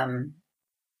an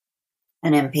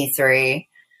MP3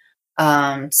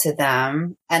 to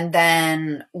them. And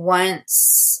then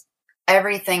once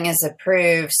everything is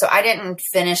approved, so I didn't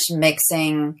finish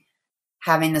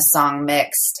having the song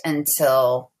mixed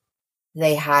until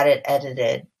they had it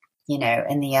edited,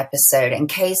 in the episode, in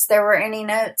case there were any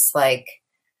notes like,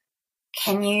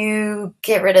 can you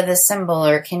get rid of this symbol,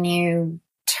 or can you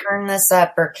turn this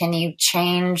up, or can you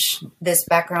change this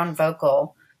background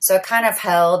vocal? So it kind of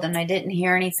held, and I didn't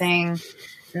hear anything.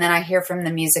 And then I hear from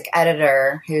the music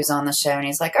editor who's on the show, and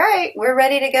he's like, all right, we're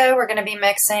ready to go. We're going to be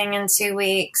mixing in 2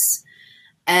 weeks.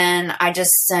 And I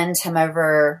just send him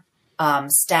over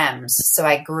stems. So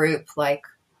I group like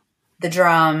the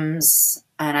drums,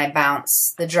 and I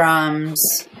bounce the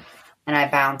drums, and I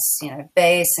bounce,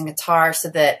 bass and guitar, so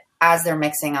that as they're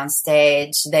mixing on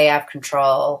stage, they have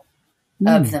control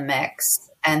of the mix.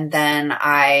 And then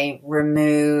I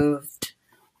removed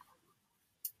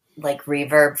like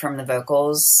reverb from the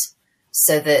vocals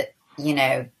so that,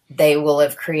 they will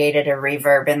have created a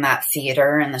reverb in that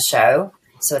theater in the show.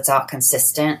 So it's all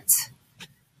consistent.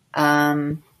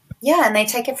 And they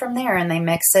take it from there and they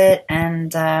mix it,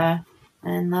 and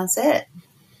that's it.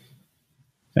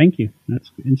 Thank you.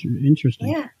 That's interesting.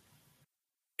 Yeah.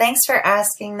 Thanks for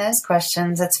asking those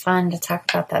questions. It's fun to talk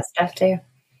about that stuff too.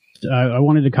 I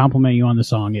wanted to compliment you on the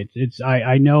song.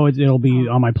 I know it'll be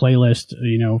on my playlist,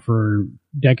 for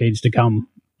decades to come,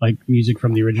 like music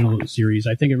from the original series.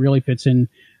 I think it really fits in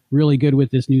really good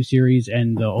with this new series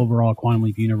and the overall Quantum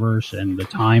Leap universe and the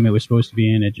time it was supposed to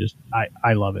be in.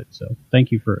 I love it. So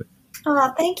thank you for it.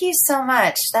 Oh, thank you so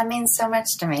much. That means so much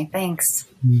to me. Thanks.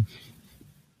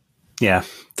 Yeah,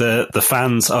 the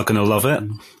fans are going to love it.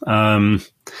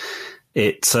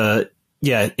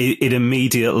 It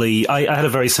immediately. I had a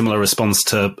very similar response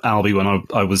to Albie when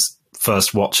I was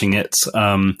first watching it.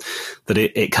 That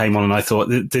it came on, and I thought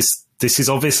this is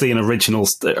obviously an original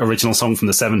song from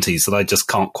the 70s that I just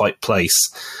can't quite place.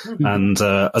 Mm-hmm. And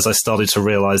as I started to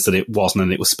realise that it wasn't,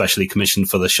 and it was specially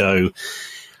commissioned for the show.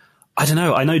 I don't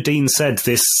know. I know Dean said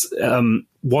this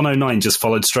 109 just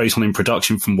followed straight on in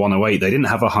production from 108. They didn't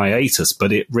have a hiatus,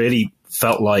 but it really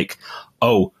felt like,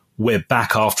 oh, we're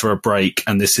back after a break,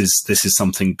 and this is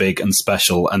something big and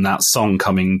special. And that song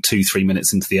coming 2-3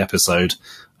 minutes into the episode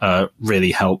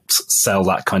really helped sell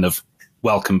that kind of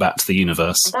welcome back to the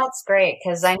universe. That's great,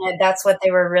 because I know that's what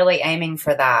they were really aiming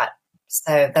for that.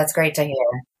 So that's great to hear.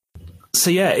 So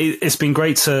yeah, it's been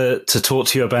great to talk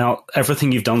to you about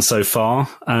everything you've done so far,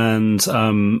 and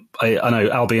I know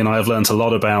Albie and I have learned a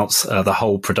lot about the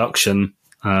whole production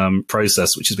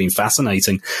process, which has been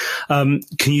fascinating. Can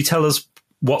you tell us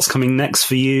what's coming next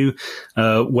for you,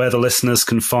 where the listeners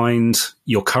can find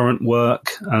your current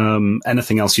work,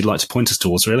 anything else you'd like to point us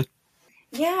towards, really?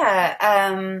 Yeah,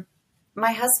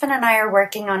 my husband and I are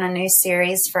working on a new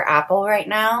series for Apple right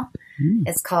now.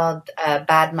 It's called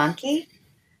Bad Monkey.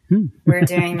 We're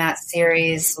doing that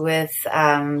series with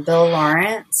Bill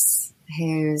Lawrence,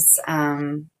 who's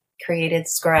created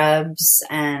Scrubs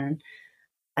and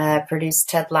produced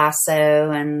Ted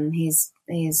Lasso, and he's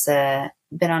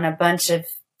been on a bunch of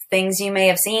things you may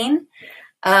have seen.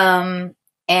 And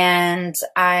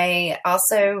I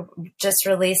also just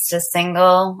released a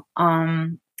single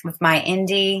with my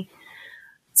indie.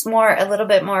 It's a little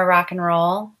bit more rock and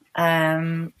roll,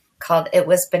 called It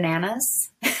Was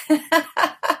Bananas.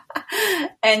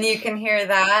 And you can hear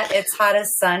that. It's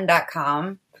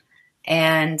hotassun.com.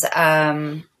 And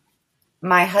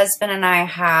my husband and I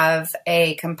have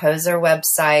a composer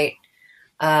website,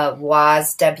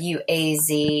 WAZ-Jackson.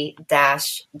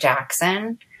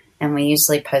 And we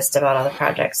usually post about all the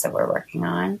projects that we're working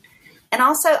on. And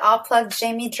also, I'll plug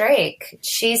Jamie Drake.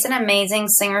 She's an amazing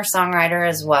singer-songwriter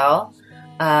as well.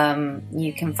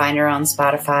 You can find her on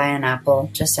Spotify and Apple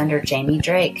just under Jamie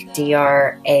Drake,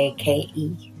 Drake.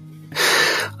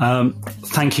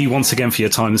 Thank you once again for your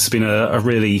time. This has been a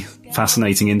really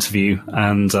fascinating interview.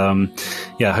 And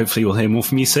hopefully we'll hear more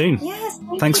from you soon. Yes,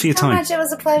 thanks for your time. Much. It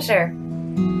was a pleasure.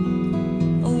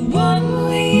 A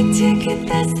one-way ticket,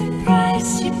 that's the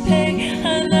price you pay.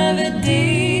 Another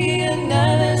day,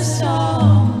 another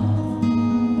song.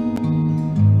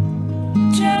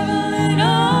 Traveling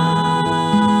on.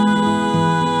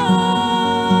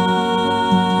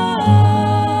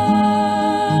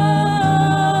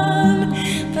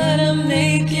 But I'm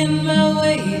making my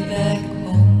way back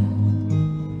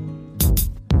home.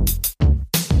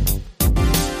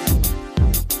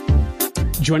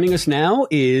 Joining us now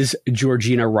is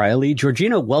Georgina Riley.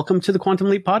 Georgina, welcome to the Quantum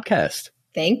Leap podcast.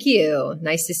 Thank you.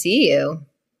 Nice to see you.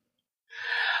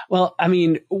 Well, I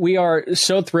mean, we are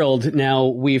so thrilled now.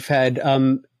 We've had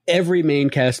every main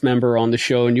cast member on the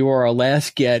show, and you are our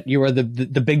last get. You are the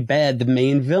big bad, the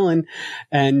main villain,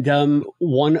 and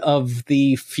one of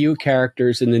the few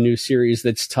characters in the new series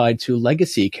that's tied to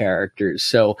legacy characters.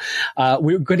 So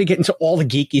we're going to get into all the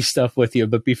geeky stuff with you.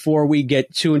 But before we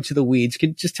get too into the weeds, could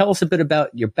you just tell us a bit about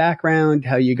your background,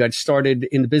 how you got started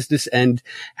in the business, and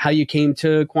how you came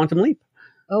to Quantum Leap?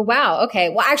 Oh, wow. Okay.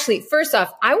 Well, actually, first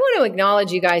off, I want to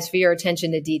acknowledge you guys for your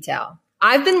attention to detail.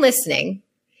 I've been listening.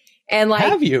 And like,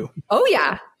 have you? Oh,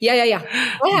 yeah. Yeah.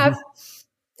 I have.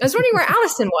 I was wondering where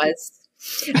Allison was.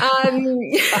 But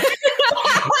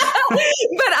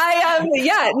I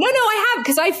have,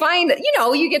 because I find,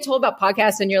 you get told about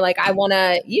podcasts and you're like, I want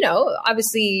to,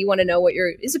 obviously you want to know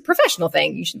it's a professional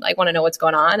thing. You should want to know what's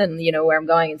going on and, where I'm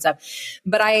going and stuff.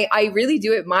 But I really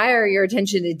do admire your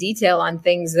attention to detail on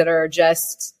things that are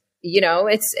just,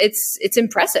 it's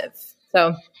impressive.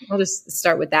 So I'll just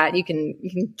start with that. You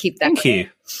can keep that. Thank you.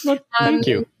 Thank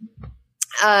you.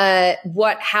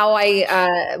 Where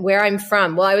I'm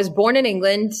from. Well, I was born in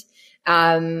England.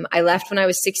 I left when I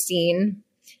was 16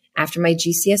 after my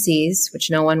GCSEs, which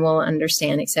no one will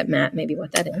understand except Matt, maybe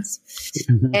what that is.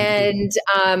 And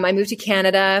I moved to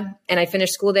Canada and I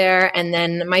finished school there. And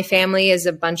then my family is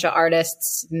a bunch of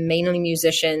artists, mainly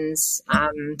musicians.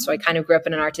 So I kind of grew up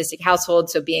in an artistic household.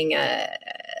 So being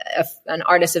an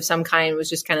artist of some kind was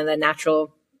just kind of the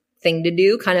natural thing to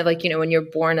do, kind of like, when you're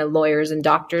born of lawyers and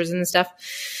doctors and stuff.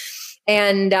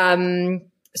 And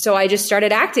so I just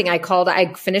started acting.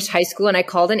 I finished high school and I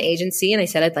called an agency and I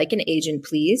said, I'd like an agent,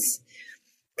 please.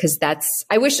 Cause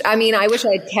I wish I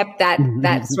had kept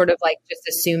that sort of like just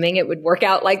assuming it would work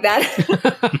out like that.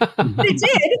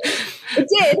 It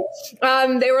did.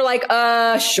 They were like,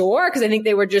 sure. Cause I think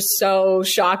they were just so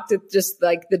shocked at just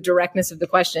like the directness of the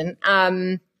question.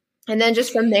 And then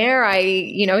just from there,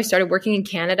 I started working in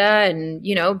Canada and,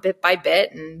 bit by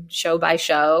bit and show by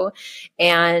show.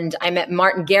 And I met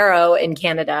Martin Garrow in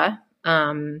Canada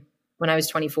when I was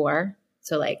 24.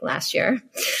 So like last year,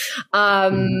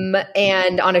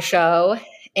 and on a show.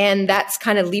 And that's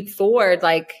kind of leaped forward,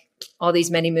 like all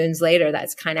these many moons later.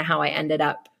 That's kind of how I ended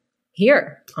up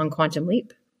here on Quantum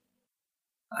Leap.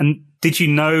 And did you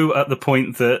know at the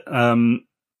point that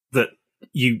that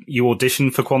you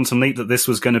auditioned for Quantum Leap that this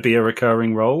was going to be a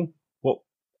recurring role?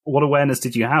 What awareness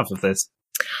did you have of this?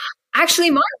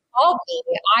 Actually, Martin called me.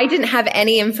 I didn't have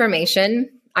any information.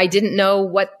 I didn't know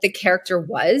what the character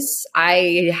was.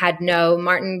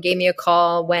 Martin gave me a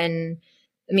call when,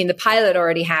 the pilot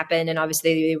already happened and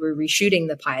obviously they were reshooting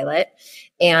the pilot.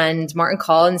 And Martin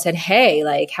called and said, hey,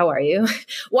 like, how are you?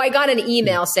 Well, I got an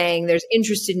email saying there's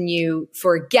interest in you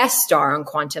for a guest star on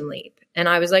Quantum Leap. And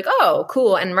I was like, oh,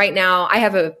 cool. And right now I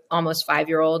have a almost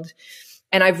 5-year-old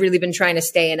and I've really been trying to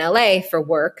stay in LA for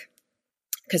work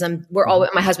because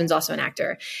my husband's also an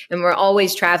actor and we're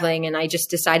always traveling. And I just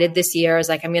decided this year, I was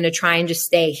like, I'm going to try and just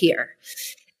stay here.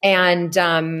 And,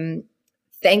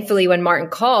 thankfully when Martin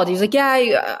called, he was like,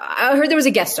 yeah, I heard there was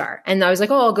a guest star. And I was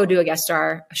like, oh, I'll go do a guest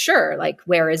star. Sure. Like,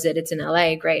 where is it? It's in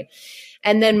LA. Great.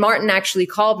 And then Martin actually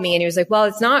called me and he was like, well,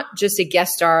 it's not just a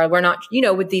guest star. We're not,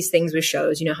 with these things with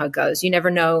shows, you know how it goes. You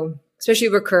never know, especially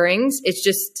recurrings. It's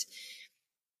just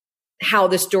how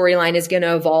the storyline is going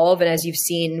to evolve. And as you've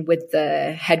seen with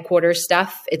the headquarters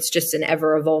stuff, it's just an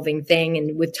ever evolving thing.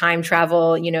 And with time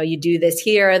travel, you do this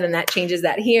here, then that changes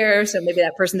that here. So maybe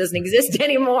that person doesn't exist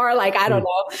anymore. Like, I don't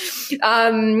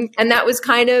know. And that was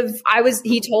kind of,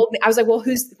 he told me, I was like, well,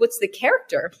 what's the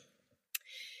character?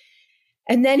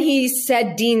 And then he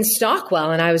said Dean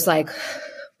Stockwell. And I was like,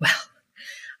 well,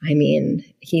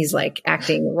 he's like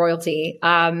acting royalty.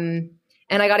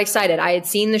 And I got excited. I had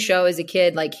seen the show as a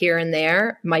kid, like here and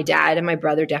there. My dad and my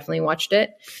brother definitely watched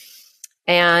it.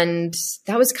 And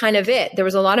that was kind of it. There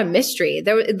was a lot of mystery.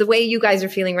 The way you guys are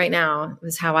feeling right now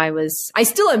was how I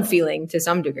still am feeling to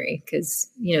some degree, because,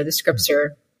 the scripts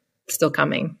are still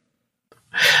coming.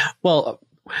 Well,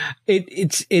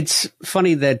 it's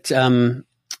funny that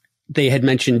they had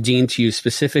mentioned Dean to you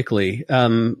specifically.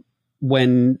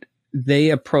 When they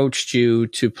approached you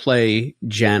to play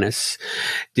Janice,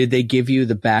 did they give you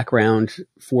the background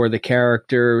for the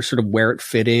character, sort of where it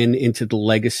fit into the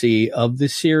legacy of the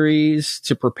series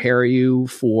to prepare you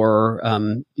for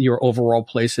your overall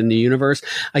place in the universe?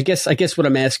 I guess what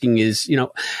I'm asking is,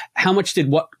 how much did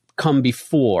what come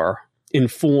before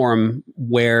inform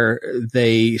where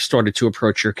they started to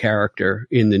approach your character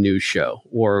in the new show,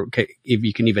 or if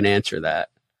you can even answer that?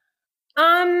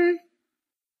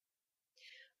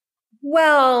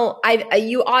 Well,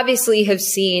 you obviously have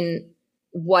seen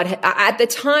what at the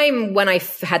time when I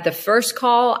had the first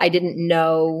call, I didn't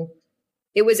know.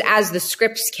 It was as the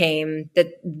scripts came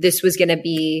that this was going to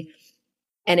be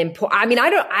an important. I mean,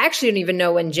 I actually don't even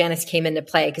know when Janice came into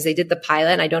play, because they did the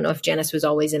pilot, and I don't know if Janice was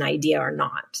always an idea or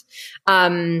not.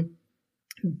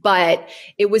 But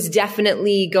it was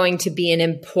definitely going to be an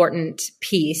important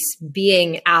piece.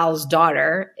 Being Al's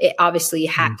daughter, it obviously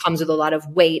comes with a lot of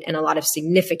weight and a lot of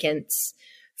significance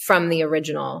from the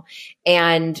original.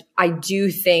 And I do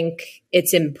think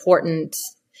it's important,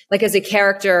 like as a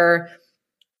character,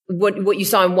 what you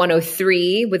saw in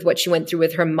 103 with what she went through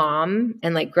with her mom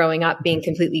and like growing up being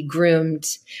completely groomed.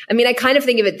 I mean, I kind of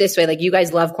think of it this way, like you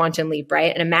guys love Quantum Leap,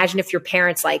 right? And imagine if your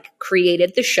parents like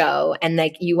created the show and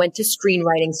like you went to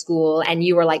screenwriting school and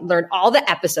you were like learned all the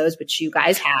episodes, which you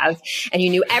guys have, and you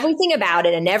knew everything about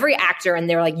it and every actor, and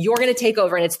they're like, you're going to take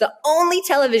over, and it's the only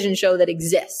television show that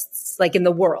exists like in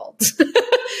the world.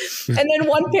 And then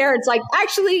one parent's like,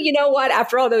 actually, you know what?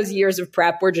 After all those years of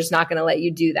prep, we're just not going to let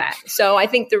you do that. So I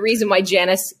think the reason why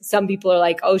Janice, some people are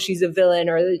like, oh, she's a villain,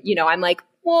 or, I'm like,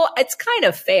 well, it's kind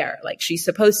of fair. Like she's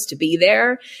supposed to be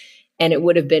there, and it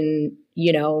would have been,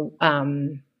 it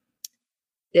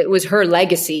was her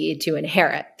legacy to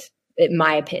inherit, in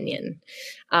my opinion.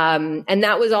 And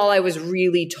that was all I was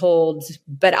really told.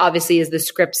 But obviously as the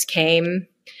scripts came,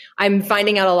 I'm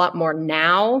finding out a lot more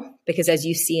now, because as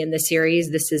you see in the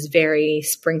series, this is very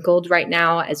sprinkled right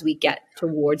now as we get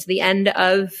towards the end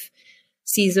of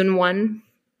season 1.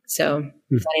 So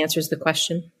if that answers the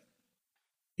question.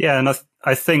 Yeah. And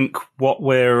I think what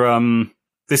we're,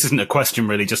 this isn't a question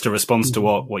really, just a response to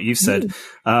what you've said.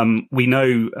 We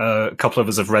know a couple of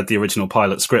us have read the original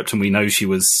pilot script, and we know she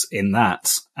was in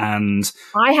that. And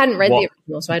I hadn't read the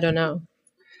original, so I don't know.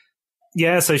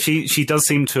 Yeah, so she does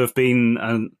seem to have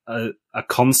been a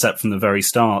concept from the very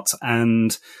start.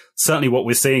 And certainly what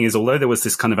we're seeing is, although there was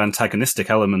this kind of antagonistic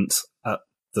element at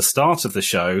the start of the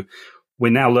show,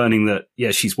 we're now learning that,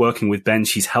 she's working with Ben.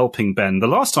 She's helping Ben. The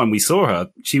last time we saw her,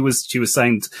 she was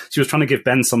saying she was trying to give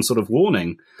Ben some sort of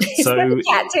warning. So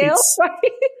cattail.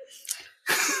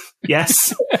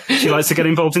 Yes, she likes to get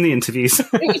involved in the interviews.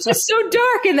 It was just so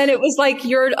dark. And then it was like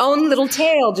your own little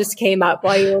tail just came up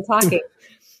while you were talking.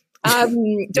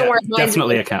 Don't worry,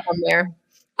 definitely a cat. There.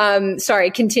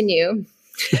 Sorry, continue.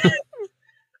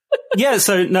 Yeah,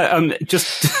 so no,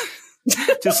 just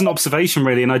an observation,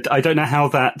 really, and I don't know how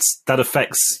that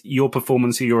affects your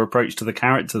performance or your approach to the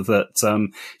character. That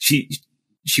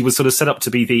she was sort of set up to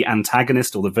be the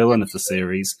antagonist or the villain of the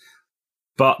series,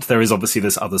 but there is obviously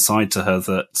this other side to her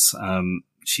that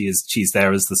she's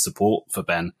there as the support for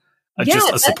Ben,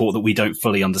 just a support that we don't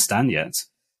fully understand yet.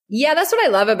 Yeah, that's what I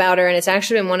love about her. And it's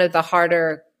actually been one of the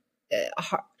harder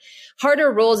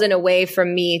roles in a way for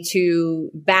me to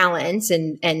balance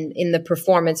and in the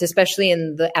performance, especially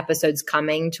in the episodes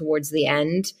coming towards the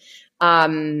end.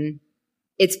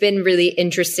 It's been really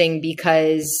interesting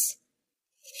because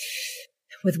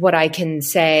with what I can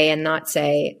say and not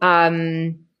say,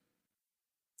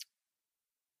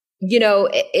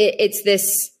 it's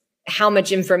this, how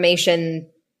much information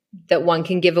that one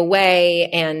can give away,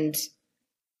 and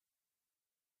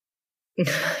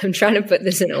I'm trying to put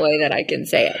this in a way that I can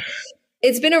say it.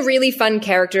 It's been a really fun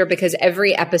character because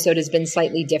every episode has been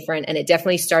slightly different, and it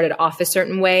definitely started off a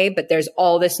certain way, but there's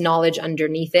all this knowledge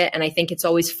underneath it. And I think it's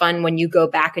always fun when you go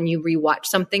back and you rewatch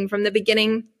something from the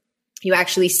beginning. You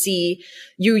actually see,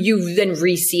 you then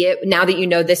re-see it. Now that you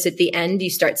know this at the end,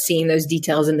 you start seeing those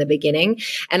details in the beginning.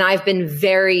 And I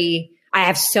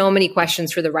have so many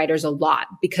questions for the writers, a lot,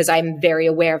 because I'm very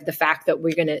aware of the fact that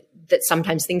that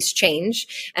sometimes things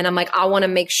change. And I'm like, I want to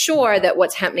make sure that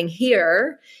what's happening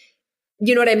here,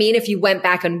 you know what I mean? If you went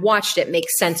back and watched it,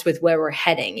 makes sense with where we're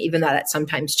heading, even though that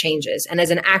sometimes changes. And as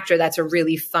an actor, that's a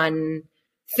really fun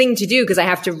thing to do because I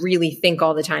have to really think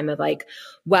all the time of like,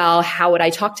 well, how would I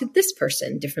talk to this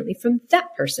person differently from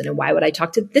that person? And why would I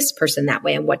talk to this person that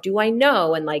way? And what do I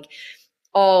know? And like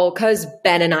all because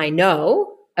Ben and I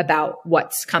know about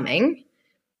what's coming.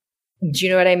 Do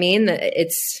you know what I mean?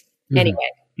 It's anyway.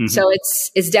 Mm-hmm. So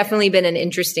it's definitely been an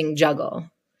interesting juggle.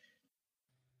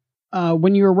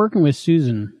 When you were working with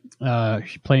Susan,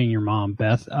 playing your mom,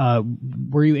 Beth,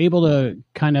 were you able to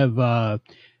kind of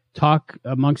talk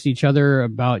amongst each other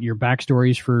about your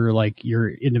backstories for like your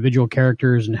individual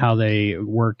characters and how they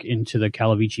work into the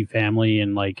Calavici family?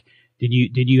 And like, did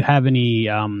you have any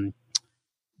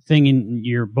thing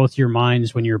in both your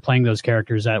minds when you were playing those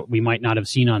characters that we might not have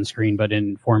seen on screen but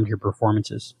informed your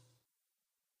performances?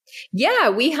 Yeah,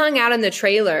 we hung out in the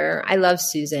trailer. I love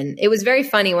Susan. It was very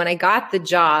funny when I got the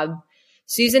job.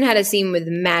 Susan had a scene with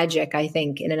Magic, I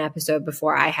think, in an episode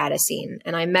before I had a scene,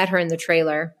 and I met her in the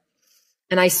trailer.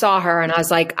 And I saw her and I was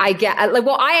like,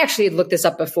 I actually had looked this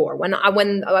up before. When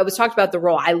I was talked about the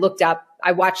role, I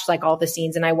watched like all the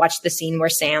scenes, and I watched the scene where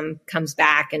Sam comes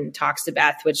back and talks to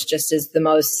Beth, which just is the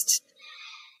most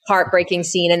heartbreaking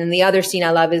scene. And then the other scene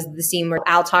I love is the scene where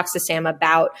Al talks to Sam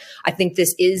about, I think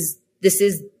this is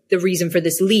the reason for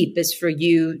this leap is for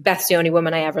you. Beth's the only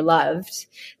woman I ever loved.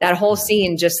 That whole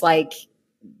scene, just like,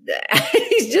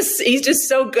 he's just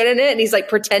so good in it. And he's like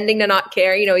pretending to not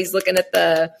care. You know, he's looking at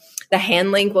the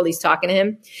hand link while he's talking to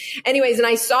him. Anyways, and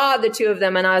I saw the two of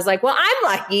them and I was like, well, I'm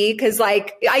lucky because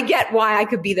like I get why I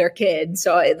could be their kid.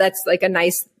 So that's like a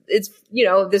nice, it's, you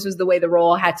know, this was the way the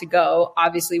role had to go,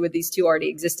 obviously with these two already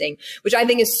existing, which I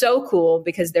think is so cool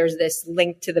because there's this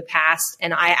link to the past.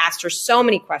 And I asked her so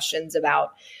many questions about,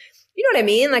 you know what I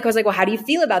mean? Like I was like, well, how do you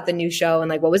feel about the new show? And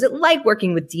like, what was it like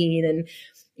working with Dean? And,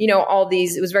 you know, all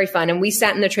these, it was very fun. And we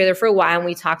sat in the trailer for a while and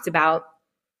we talked about,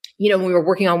 you know, when we were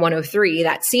working on 103,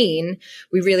 that scene,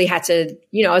 we really had to,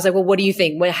 you know, I was like, well, what do you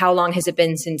think? How long has it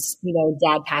been since, you know,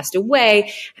 Dad passed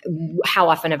away? How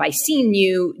often have I seen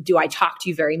you? Do I talk to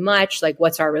you very much? Like,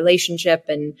 what's our relationship?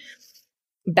 And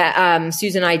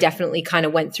Susan and I definitely kind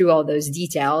of went through all those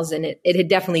details, and it had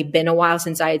definitely been a while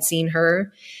since I had seen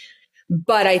her.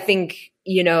 But I think,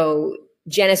 you know,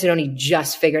 Janice had only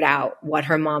just figured out what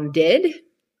her mom did.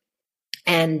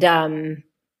 And,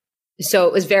 so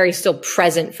it was very still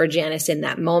present for Janice in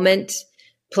that moment,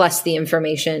 plus the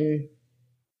information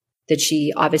that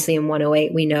she obviously in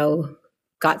 108, we know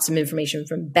got some information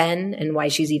from Ben and why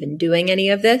she's even doing any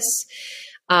of this.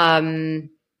 And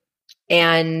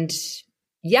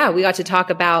yeah, we got to talk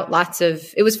about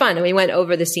it was fun. And we went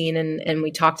over the scene and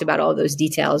we talked about all those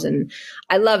details. And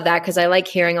I love that because I like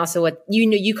hearing also what, you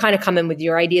know, you kind of come in with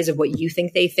your ideas of what you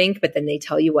think they think, but then they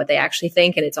tell you what they actually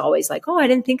think. And it's always like, oh, I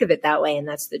didn't think of it that way. And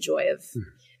that's the joy of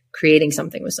creating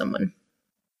something with someone.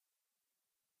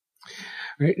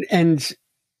 Right. And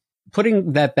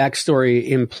putting that backstory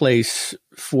in place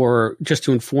for just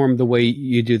to inform the way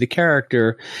you do the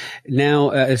character. Now,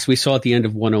 as we saw at the end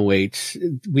of 108,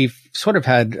 we've sort of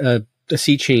had a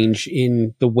sea change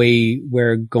in the way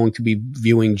we're going to be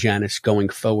viewing Janice going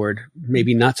forward.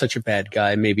 Maybe not such a bad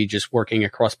guy, maybe just working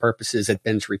at cross purposes at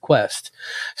Ben's request.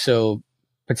 So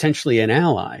potentially an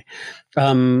ally.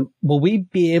 Will we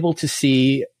be able to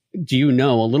see, do you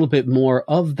know, a little bit more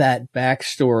of that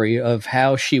backstory of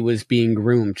how she was being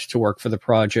groomed to work for the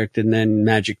project, and then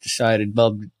Magic decided,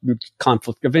 well,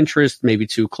 conflict of interest, maybe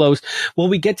too close? Will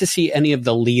we get to see any of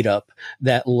the lead up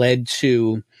that led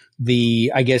to the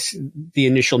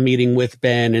initial meeting with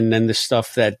Ben, and then the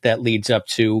stuff that leads up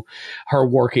to her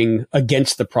working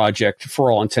against the project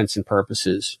for all intents and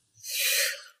purposes?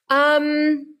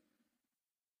 I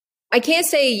can't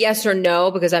say yes or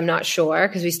no because I'm not sure,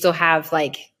 because we still have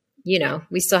we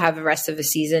still have the rest of the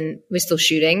season. We're still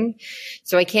shooting.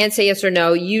 So I can't say yes or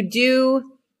no. I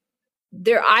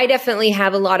definitely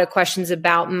have a lot of questions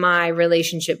about my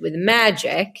relationship with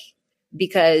Magic,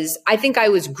 because I think I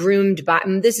was groomed by,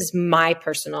 this is my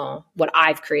personal, what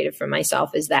I've created for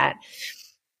myself is that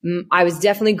I was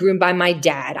definitely groomed by my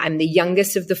dad. I'm the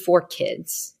youngest of the 4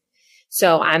 kids.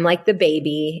 So I'm like the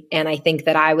baby. And I think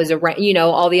that I was around,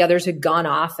 all the others had gone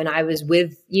off and I was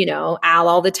with, Al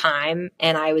all the time.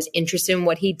 And I was interested in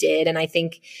what he did. And I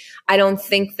don't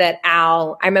think that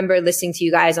Al, I remember listening to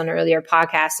you guys on earlier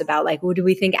podcasts about do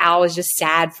we think Al was just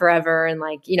sad forever? And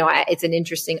it's an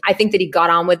interesting, I think that he got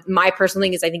on with, my personal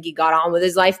thing is I think he got on with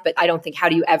his life, but I don't think how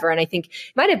do you ever, and I think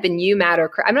it might have been you, Matt,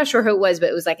 or I'm not sure who it was, but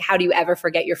it was how do you ever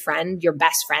forget your friend, your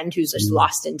best friend who's just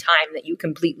lost in time that you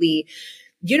completely,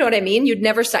 you know what I mean? You'd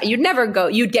never go,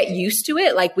 you'd get used to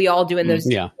it like we all do in those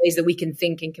ways that we can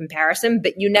think in comparison,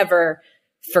 but you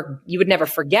would never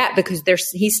forget because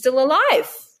he's still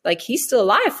alive. He's still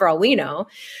alive for all we know.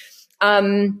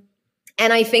 And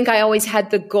And I think I always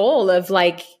had the goal of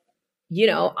like, you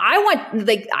know,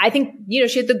 I think, you know,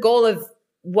 she had the goal of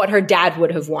what her dad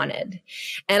would have wanted.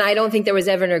 And I don't think there was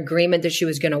ever an agreement that she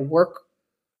was going to work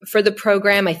for the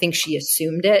program. I think she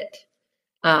assumed it.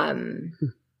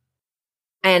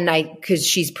 Cause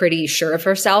she's pretty sure of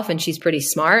herself and she's pretty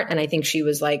smart. And I think she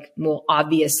was like, well,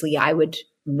 obviously I would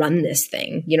run this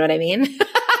thing. You know what I mean?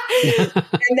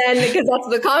 And then because that's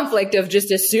the conflict of just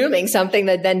assuming something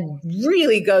that then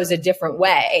really goes a different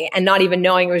way and not even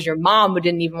knowing it was your mom who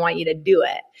didn't even want you to do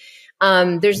it.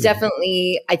 There's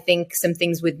definitely, I think, some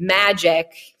things with magic,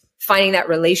 finding that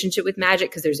relationship with magic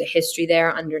because there's a history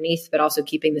there underneath, but also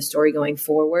keeping the story going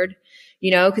forward. You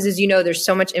know, because as you know, there's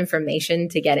so much information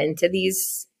to get into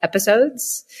these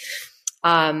episodes.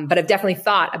 But I've definitely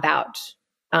thought about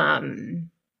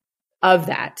of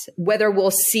that. Whether we'll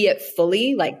see it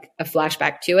fully, like a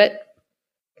flashback to it,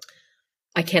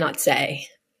 I cannot say.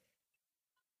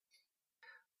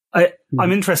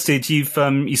 I'm interested. You've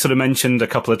you sort of mentioned a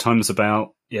couple of times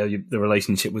about the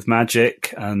relationship with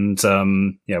magic and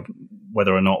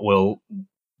whether or not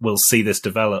we'll see this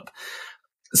develop.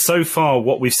 So far,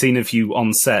 what we've seen of you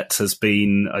on set has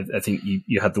been, I think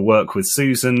you had the work with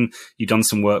Susan, you've done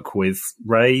some work with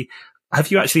Ray.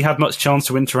 Have you actually had much chance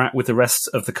to interact with the rest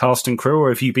of the cast and crew, or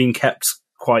have you been kept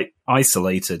quite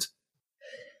isolated?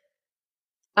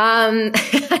 I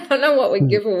don't know what would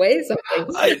give away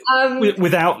something.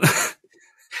 Without...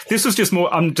 This was just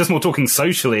more, I'm just more talking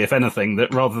socially, if anything,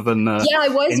 that rather than I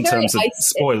was in terms of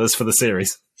spoilers for the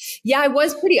series. Yeah, I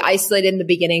was pretty isolated in the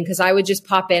beginning because I would just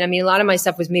pop in. I mean, a lot of my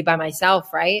stuff was me by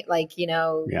myself, right? Like, you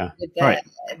know, with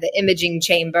the imaging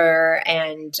chamber.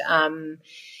 And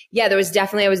there was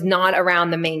definitely, I was not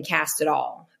around the main cast at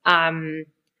all,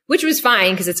 which was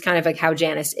fine because it's kind of like how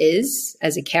Janice is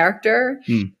as a character.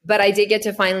 But I did get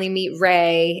to finally meet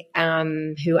Ray,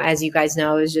 who, as you guys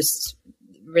know, is just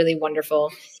really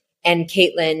wonderful. And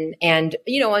Caitlin, and,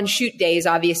 you know, on shoot days,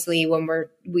 obviously when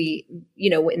we, you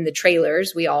know, in the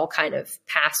trailers, we all kind of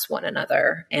pass one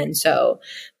another. And so,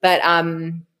 but,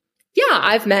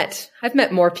 I've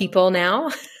met more people now.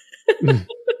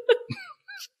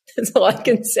 That's all I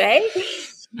can say.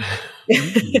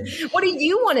 What do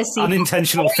you want to see?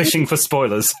 Unintentional fishing for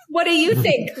spoilers. What do you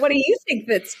think? What do you think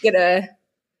that's gonna,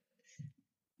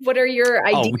 what are your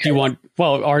ideas? Oh, do you want,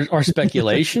 well, our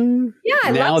speculation? Yeah,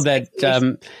 I now love that,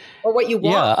 or what you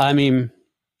want. Yeah, I mean,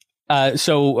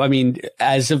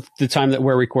 as of the time that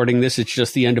we're recording this, it's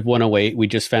just the end of 108. We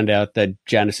just found out that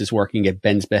Janice is working at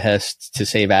Ben's behest to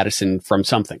save Addison from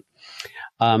something.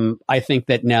 I think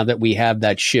that now that we have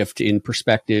that shift in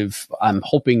perspective, I'm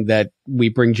hoping that we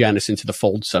bring Janice into the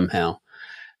fold somehow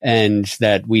and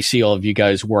that we see all of you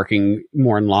guys working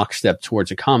more in lockstep towards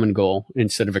a common goal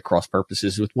instead of at cross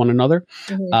purposes with one another.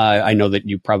 I know that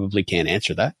you probably can't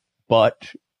answer that,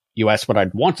 but you asked what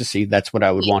I'd want to see. That's what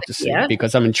I would want to see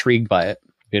because I'm intrigued by it,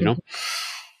 you know?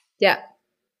 Yeah.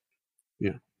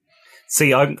 Yeah.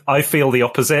 See, I feel the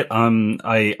opposite.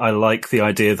 I like the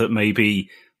idea that maybe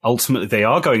ultimately they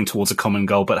are going towards a common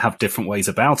goal, but have different ways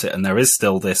about it. And there is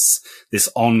still this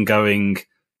ongoing,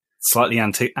 slightly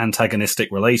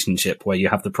antagonistic relationship where you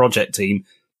have the project team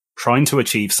trying to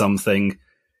achieve something,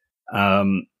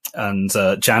 and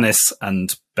Janice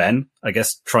and Ben, I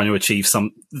guess, trying to achieve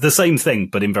the same thing,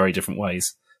 but in very different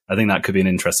ways. I think that could be an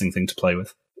interesting thing to play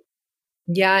with.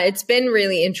 Yeah, it's been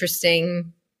really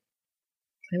interesting.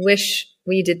 I wish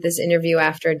we did this interview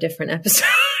after a different episode.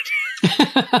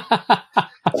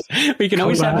 We can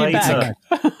always have you back.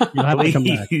 You'll have to come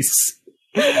back.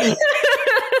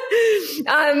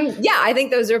 I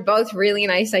think those are both really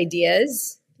nice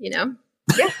ideas, you know?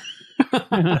 Yeah.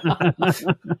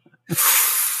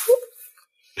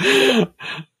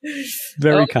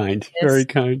 Very kind. Yes. Very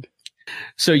kind.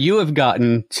 So you have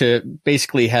gotten to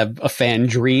basically have a fan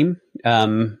dream.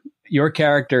 Your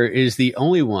character is the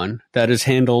only one that has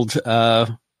handled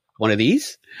one of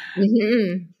these.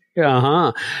 Mm-hmm.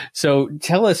 Uh-huh. So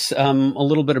tell us a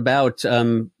little bit about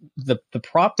the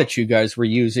prop that you guys were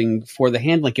using for the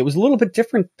handling. It was a little bit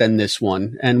different than this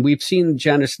one. And we've seen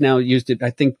Janice now used it, I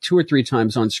think, 2 or 3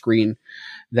 times on screen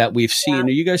that we've seen. Yeah. Are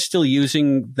you guys still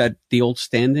using the old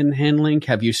stand-in handling?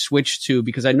 Have you switched to,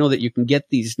 because I know that you can get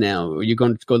these now. Are you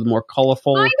going to go the more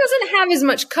colorful? Mine doesn't have as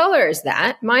much color as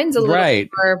that. Mine's a little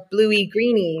more bluey,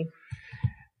 greeny.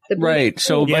 Right.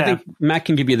 So I think Matt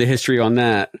can give you the history on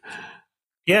that.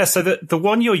 Yeah, so the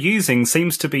one you're using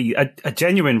seems to be a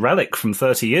genuine relic from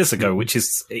 30 years ago, which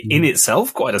is in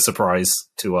itself quite a surprise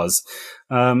to us.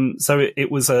 So it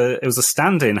was a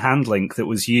stand-in hand link that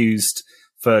was used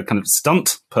for kind of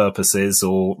stunt purposes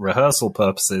or rehearsal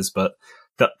purposes, but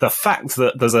the fact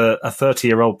that there's a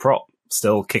 30-year-old prop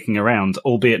still kicking around,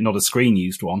 albeit not a screen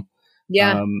used one.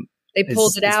 Yeah. They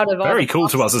pulled it out of all very the cool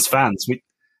to boxes. us as fans.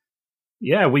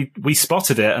 We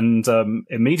spotted it and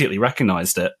immediately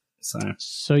recognized it.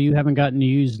 So you haven't gotten to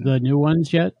use the new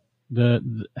ones yet?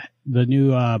 The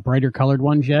new brighter colored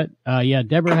ones yet? Yeah,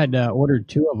 Deborah had ordered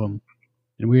 2 of them,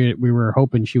 and we were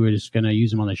hoping she was going to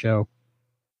use them on the show.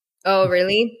 Oh,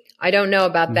 really? I don't know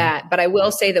about that, but I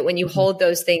will say that when you hold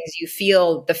those things, you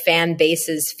feel the fan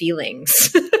base's feelings.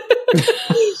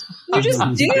 You just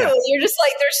do. You're just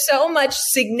like, there's so much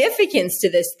significance to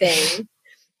this thing.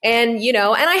 And, and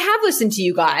I have listened to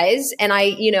you guys and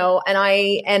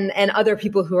and other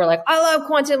people who are like, I love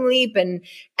Quantum Leap. And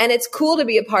it's cool to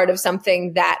be a part of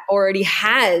something that already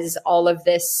has all of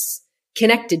this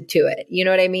connected to it. You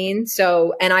know what I mean?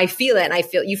 So, and I feel it,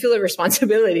 and you feel a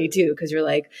responsibility too, because you're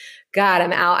like, God,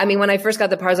 I'm out. I mean, when I first got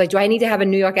the part, I was like, do I need to have a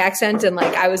New York accent? And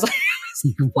like, I was like,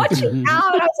 watching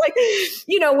out. I was like,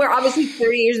 we're obviously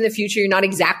 30 years in the future. You're not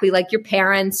exactly like your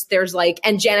parents. There's like,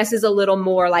 and Janice is a little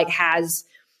more like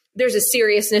there's a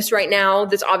seriousness right now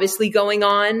that's obviously going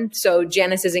on. So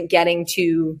Janice isn't getting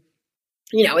to,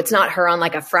 it's not her on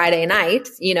like a Friday night,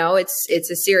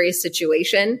 it's a serious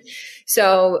situation.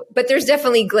 So, but there's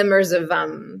definitely glimmers of, I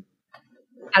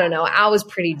don't know. Al was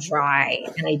pretty dry.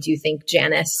 And I do think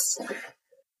Janice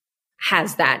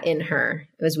has that in her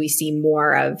as we see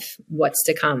more of what's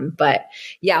to come. But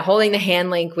yeah, holding the hand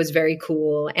link was very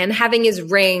cool. And having his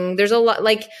ring, there's a lot,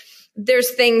 like,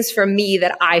 there's things for me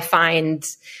that I find,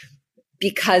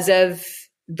 because of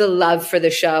the love for the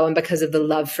show and because of the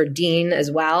love for Dean as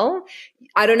well.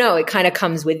 I don't know. It kind of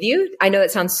comes with you. I know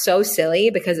it sounds so silly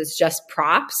because it's just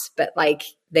props, but like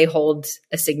they hold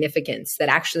a significance that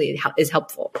actually is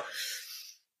helpful.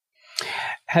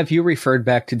 Have you referred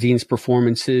back to Dean's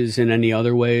performances in any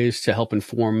other ways to help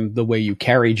inform the way you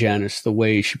carry Janice, the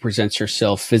way she presents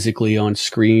herself physically on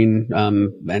screen,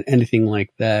 and anything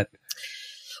like that?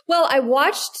 Well, I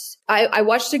watched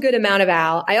a good amount of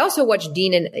Al. I also watched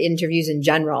Dean in interviews in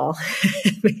general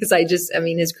because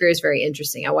his career is very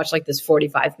interesting. I watched like this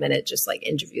 45-minute just like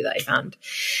interview that I found.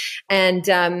 And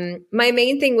my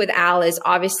main thing with Al is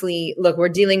obviously, look, we're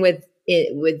dealing with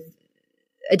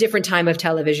a different time of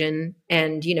television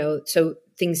and, so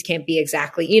things can't be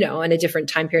exactly, in a different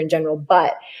time period in general.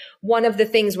 But one of the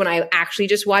things when I actually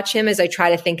just watch him is I try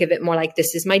to think of it more like,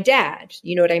 this is my dad.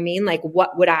 You know what I mean? Like,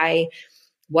 what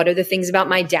are the things about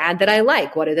my dad that I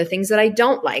like? What are the things that I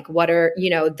don't like? What are,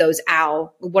 those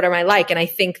Al, what am I like? And I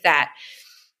think that,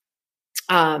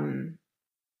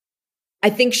 I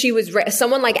think she was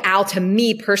someone like Al, to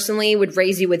me personally, would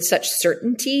raise you with such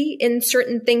certainty in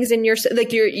certain things in your,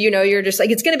 like, you're just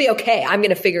like, it's going to be okay. I'm going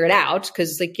to figure it out.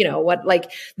 Cause like,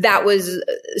 that was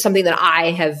something that I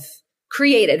have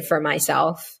created for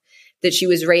myself, that she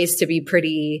was raised to be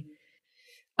pretty,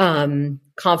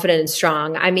 confident and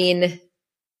strong. I mean,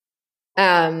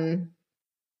 that's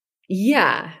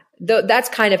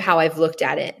kind of how I've looked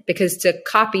at it, because to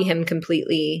copy him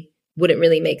completely wouldn't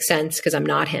really make sense because I'm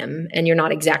not him and you're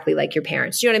not exactly like your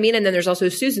parents. You know what I mean? And then there's also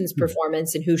Susan's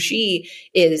performance and who she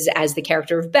is as the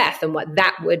character of Beth and what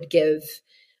that would give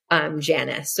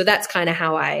Janice. So that's kind of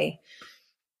how I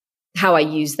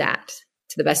use that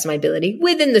to the best of my ability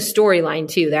within the storyline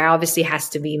too. There obviously has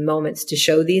to be moments to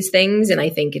show these things. And I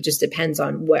think it just depends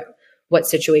on what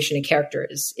situation a character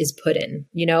is put in,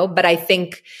 but I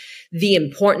think the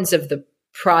importance of the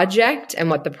project and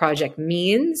what the project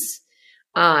means,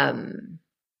 that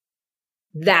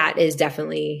is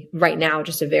definitely right now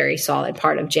just a very solid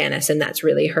part of Janice. And that's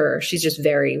really her. She's just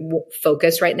very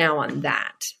focused right now on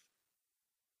that.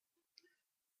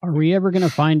 Are we ever going to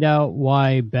find out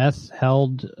why Beth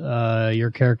held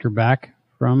your character back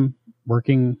from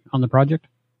working on the project?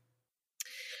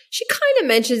 She kind of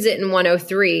mentions it in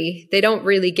 103. They don't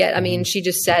really get, she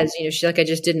just says, she's like, I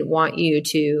just didn't want you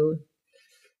to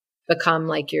become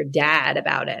like your dad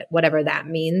about it, whatever that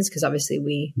means. Cause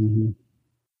obviously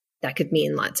that could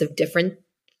mean lots of different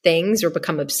things, or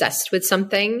become obsessed with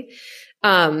something.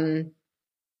 I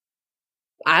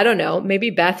don't know. Maybe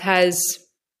Beth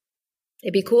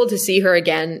it'd be cool to see her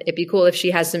again. It'd be cool if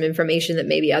she has some information that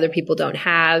maybe other people don't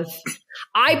have.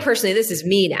 I personally, this is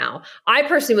me now. I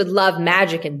personally would love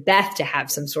Magic and Beth to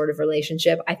have some sort of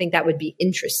relationship. I think that would be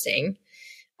interesting.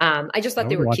 I just thought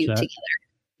they were cute together.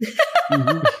 I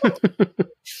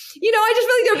just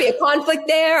feel like there would be a conflict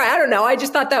there. I don't know. I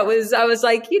just thought I was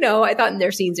like, I thought in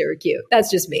their scenes they were cute. That's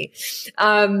just me.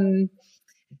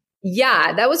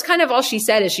 Yeah, that was kind of all she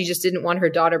said, is she just didn't want her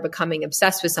daughter becoming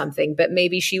obsessed with something, but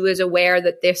maybe she was aware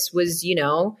that this was,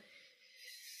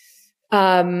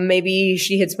 maybe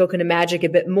she had spoken to Magic a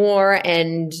bit more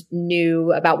and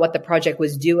knew about what the project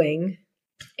was doing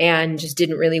and just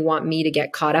didn't really want me to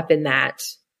get caught up in that,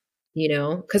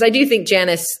 because I do think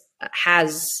Janice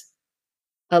has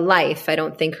a life. I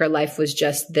don't think her life was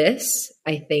just this.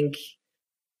 I think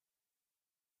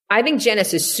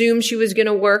Janice assumed she was going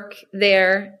to work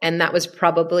there, and that was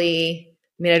probably,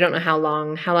 I don't know how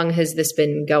long has this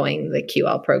been going, the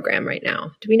QL program right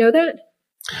now? Do we know that?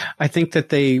 I think that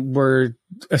they were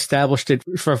established it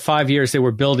for 5 years. They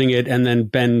were building it, and then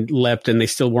Ben left, and they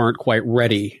still weren't quite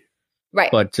ready.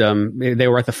 Right. But they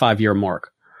were at the 5-year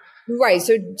mark. Right.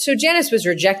 So Janice was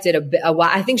rejected a while.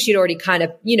 I think she'd already kind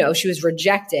of, she was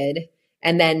rejected,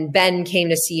 and then Ben came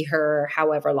to see her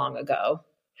however long ago.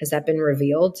 Has that been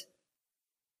revealed?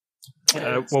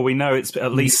 Well, we know it's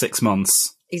at least 6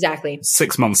 months. Exactly.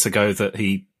 6 months ago that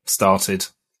he started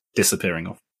disappearing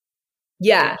off.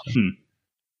 Yeah.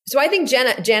 So I think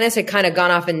Janice had kind of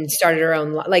gone off and started her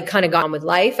own, kind of gone on with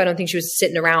life. I don't think she was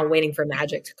sitting around waiting for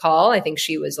Magic to call. I think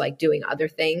she was doing other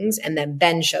things. And then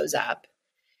Ben shows up.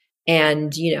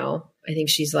 And, I think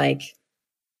she's like,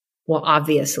 well,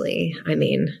 obviously,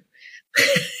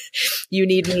 you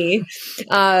need me.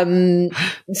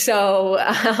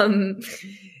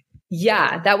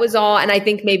 Yeah, that was all. And I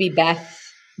think maybe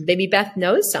Beth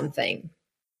knows something.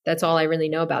 That's all I really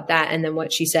know about that. And then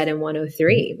what she said in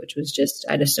 103, which was just,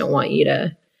 I just don't want you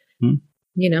to,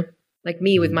 like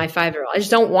me with my 5-year-old. I just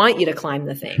don't want you to climb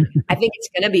the thing. I think it's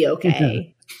going to be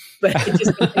okay. But it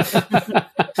just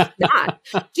not.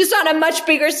 Just on a much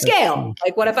bigger scale.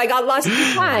 Like, what if I got lost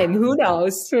in time? Who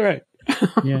knows? Right.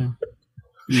 Yeah.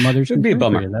 Mother's would be a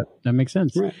bummer. That makes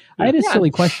sense. Right. I had a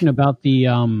silly question about the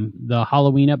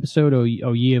Halloween episode, O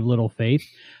Ye of Little Faith.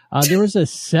 There was a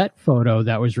set photo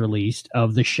that was released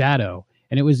of the shadow,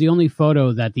 and it was the only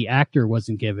photo that the actor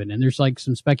wasn't given. And there's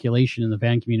some speculation in the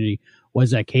fan community.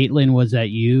 Was that Caitlin? Was that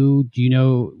you? Do you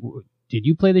know? Did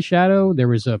you play the shadow? There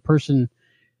was a person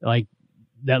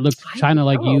that looked kind of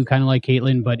like you, kind of like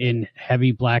Caitlin, but in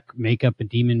heavy black makeup, a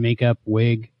demon makeup,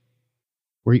 wig.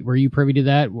 Were you privy to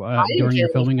that during your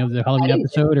filming of the Halloween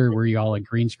episode, or were you all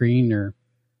green screen? Or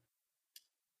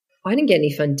I didn't get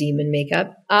any fun demon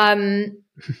makeup. Okay,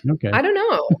 I don't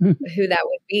know who that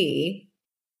would be.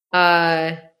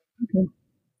 Yeah.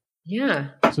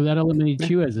 So that eliminates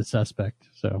you as a suspect.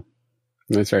 So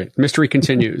that's right. Mystery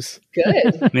continues.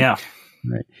 Good. Yeah.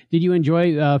 Right. Did you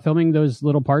enjoy filming those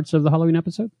little parts of the Halloween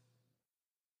episode?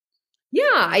 Yeah,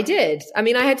 I did. I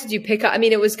had to do pickup.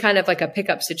 It was kind of like a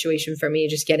pickup situation for me,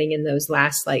 just getting in those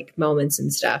last moments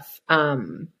and stuff.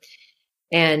 But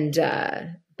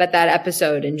that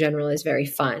episode in general is very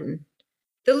fun.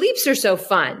 The leaps are so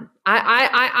fun.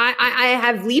 I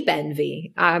have leap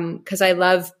envy because I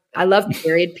love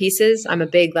period pieces. I'm a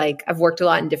big I've worked a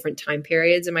lot in different time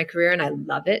periods in my career, and I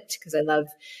love it because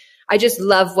I just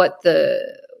love what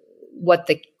the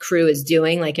crew is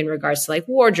doing, in regards to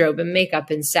wardrobe and makeup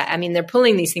and set. They're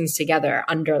pulling these things together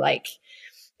under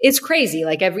it's crazy.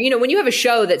 When you have a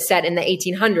show that's set in the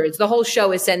 1800s, the whole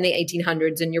show is set in the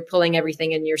 1800s, and you're pulling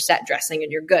everything in your set dressing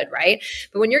and you're good, right?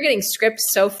 But when you're getting scripts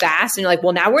so fast and you're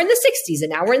well, now we're in the 60s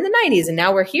and now we're in the 90s and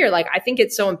now we're here. I think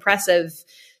it's so impressive,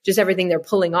 just everything they're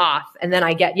pulling off. And then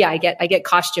I get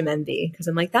costume envy because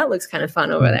I'm that looks kind of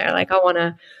fun over there. I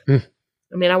want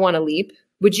to leap.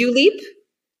 Would you leap?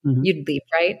 Mm-hmm. You'd leap,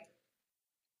 right?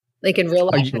 In real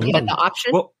life, if you had the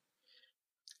option? Well,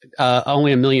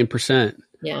 only 1,000,000%.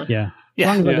 Yeah. Yeah.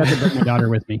 As long as I got to bring my daughter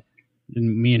with me,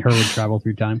 and me and her would travel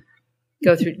through time.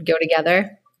 Go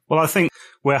together. Well, I think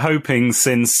we're hoping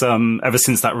ever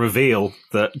since that reveal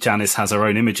that Janice has her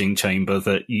own imaging chamber,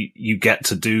 that you get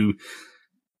to do,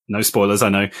 no spoilers, I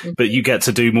know, but you get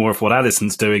to do more of what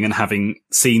Alison's doing and having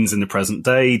scenes in the present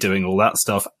day, doing all that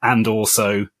stuff, and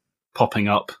also popping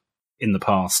up in the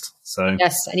past. So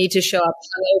yes, I need to show up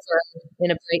hungover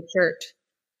in a bright shirt.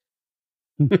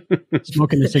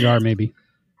 Smoking a cigar, maybe.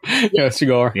 Yeah, a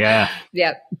cigar. Yeah.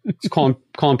 Yep. Just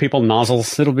calling people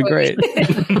nozzles. It'll be great.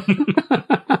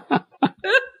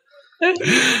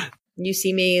 You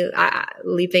see me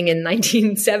leaping in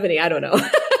 1970. I don't know.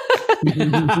 Cut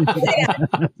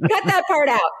that part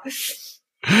out.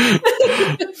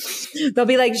 They'll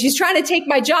be she's trying to take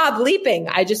my job leaping.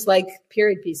 I just like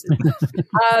period pieces.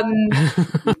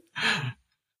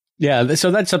 Yeah, so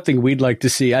that's something we'd like to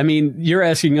see. You're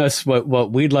asking us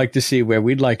what we'd like to see, where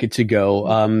we'd like it to go.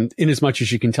 In as much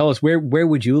as you can tell us, where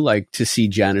would you like to see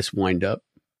Janice wind up?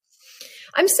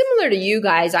 I'm similar to you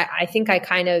guys. I think I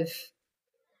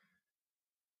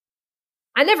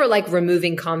never like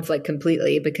removing conflict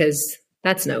completely because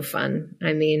that's no fun.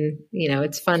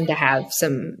 It's fun to have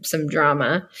some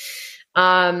drama.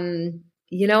 I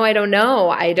don't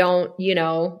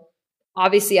know.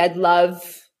 Obviously I'd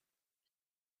love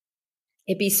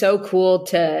it'd be so cool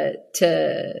to,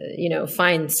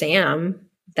 find Sam.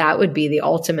 That would be the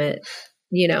ultimate,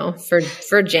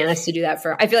 for Janice to do that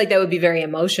I feel like that would be very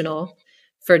emotional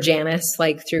for Janice,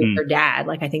 like through her dad.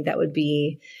 Like, I think that would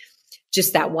be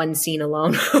just that one scene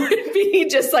alone would be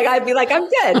just like, I'd be like, I'm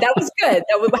good. That was good.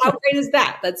 How great is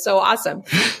that? That's so awesome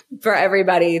for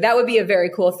everybody. That would be a very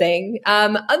cool thing.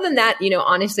 Other than that,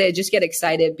 honestly, I just get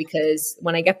excited because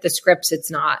when I get the scripts,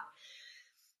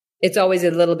 it's always a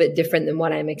little bit different than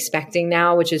what I'm expecting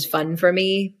now, which is fun for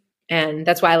me. And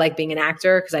that's why I like being an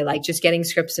actor, because I like just getting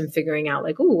scripts and figuring out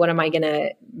like, ooh, what am I going to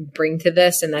bring to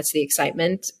this? And that's the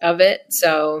excitement of it.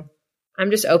 So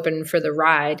I'm just open for the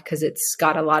ride because it's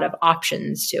got a lot of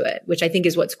options to it, which I think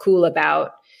is what's cool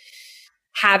about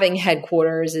having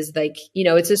headquarters is like,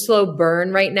 it's a slow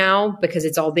burn right now because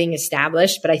it's all being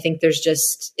established. But I think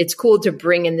it's cool to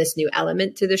bring in this new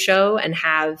element to the show and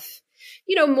have,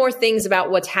 more things about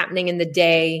what's happening in the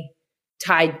day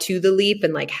tied to the leap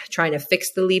and like trying to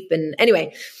fix the leap. And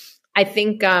anyway, I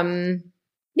think, that's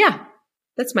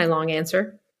my long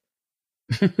answer.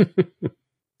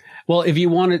 Well, if you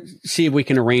want to see if we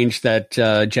can arrange that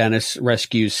Janice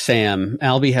rescues Sam,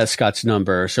 Albie has Scott's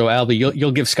number. So Albie,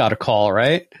 you'll give Scott a call,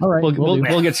 right? All right.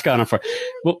 We'll get Scott on for.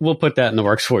 We'll put that in the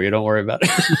works for you. Don't worry about it.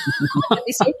 That'd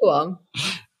be so cool.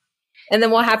 And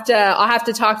then I'll have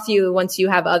to talk to you once you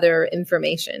have other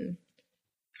information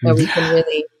that we can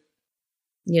really,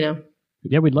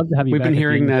 Yeah, we'd love to have you. We've back been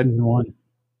hearing that. One.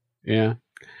 Yeah.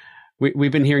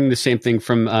 We've been hearing the same thing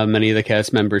from many of the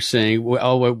cast members saying,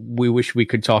 "Oh, we wish we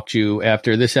could talk to you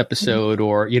after this episode,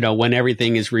 or when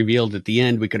everything is revealed at the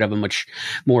end, we could have a much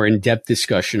more in-depth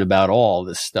discussion about all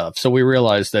this stuff." So we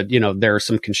realized that there are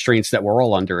some constraints that we're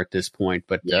all under at this point.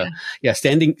 But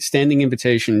standing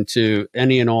invitation to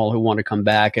any and all who want to come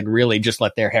back and really just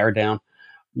let their hair down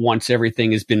once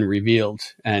everything has been revealed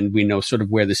and we know sort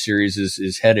of where the series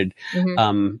is headed.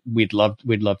 We'd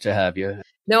love to have you.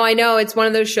 No, I know it's one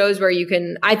of those shows where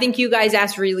I think you guys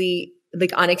ask really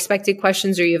like unexpected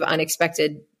questions, or you have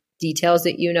unexpected details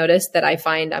that you notice that I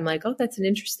find I'm like, oh, that's an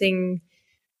interesting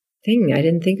thing. I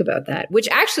didn't think about that, which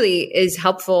actually is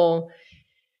helpful,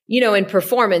 in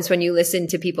performance when you listen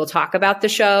to people talk about the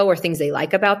show or things they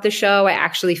like about the show. I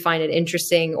actually find it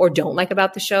interesting or don't like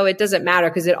about the show. It doesn't matter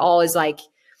because it all is like,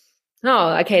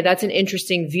 oh, okay, that's an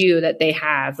interesting view that they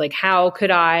have. Like, how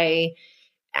could I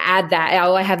add that?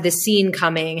 Oh, I have this scene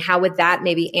coming. How would that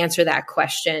maybe answer that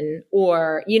question?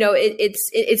 Or,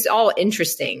 it's all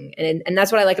interesting. And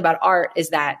that's what I like about art is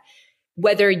that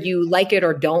whether you like it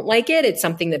or don't like it, it's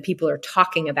something that people are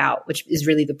talking about, which is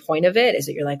really the point of it, is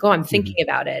that you're like, oh, I'm thinking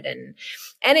about it. And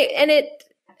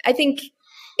I think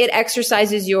it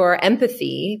exercises your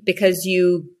empathy because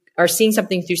you are seeing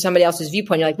something through somebody else's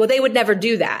viewpoint. You're like, well, they would never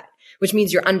do that, which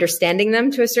means you're understanding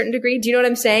them to a certain degree. Do you know what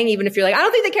I'm saying? Even if you're like, I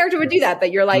don't think the character would do that,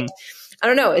 but you're like, I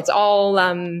don't know. It's all,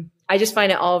 I just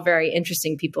find it all very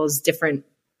interesting, people's different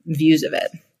views of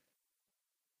it.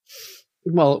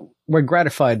 Well, we're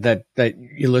gratified that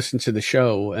you listen to the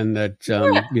show and that,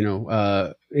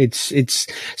 it's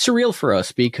surreal for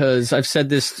us because I've said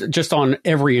this just on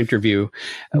every interview.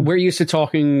 We're used to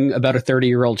talking about a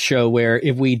 30-year-old show where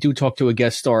if we do talk to a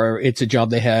guest star, it's a job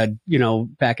they had,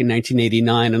 back in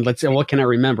 1989. And let's say, what can I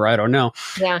remember? I don't know.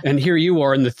 Yeah. And here you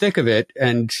are in the thick of it.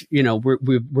 And,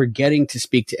 we're getting to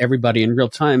speak to everybody in real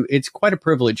time. It's quite a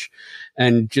privilege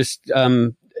and just,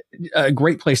 a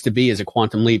great place to be as a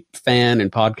Quantum Leap fan and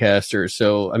podcaster.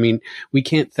 So, I mean, we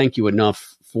can't thank you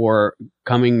enough for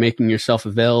coming, making yourself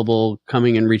available,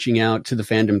 coming and reaching out to the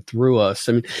fandom through us.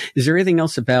 I mean, is there anything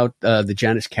else about the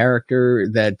Janice character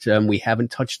that we haven't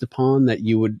touched upon that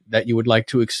you would like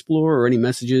to explore, or any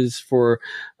messages for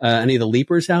any of the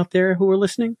Leapers out there who are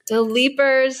listening? The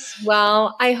Leapers,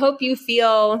 well, I hope you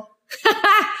feel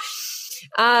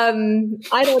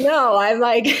I don't know. I'm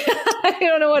like, I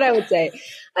don't know what I would say.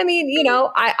 I mean,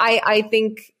 I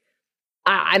think,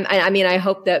 I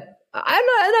hope that,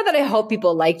 not that I hope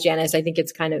people like Janice. I think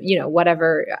it's kind of,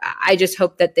 whatever. I just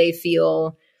hope that they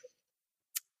feel,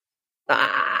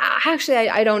 actually,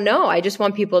 I don't know. I just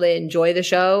want people to enjoy the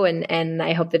show. And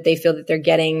I hope that they feel that they're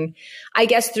getting, I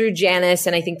guess, through Janice.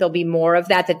 And I think there'll be more of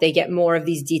that they get more of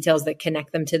these details that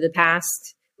connect them to the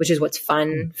past, which is what's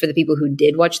fun for the people who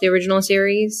did watch the original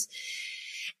series.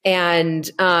 And,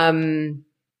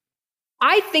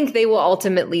 I think they will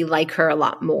ultimately like her a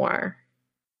lot more.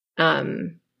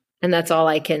 And that's all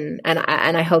I can, and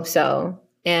I hope so.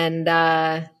 And,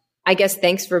 I guess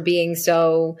thanks for being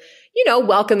so,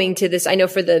 welcoming to this. I know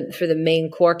for the main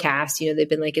core cast, they've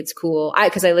been like, it's cool.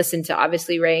 Cause I listened to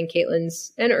obviously Ray and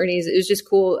Caitlin's and Ernie's. It was just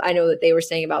cool. I know that they were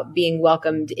saying about being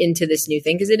welcomed into this new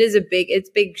thing. Cause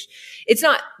it's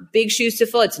not big shoes to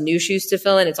fill. It's new shoes to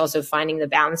fill. And it's also finding the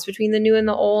balance between the new and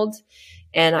the old.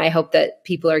 And I hope that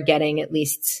people are getting at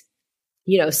least,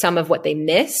 some of what they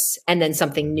miss and then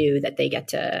something new that they get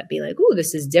to be like, ooh,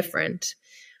 this is different.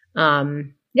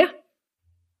 Yeah.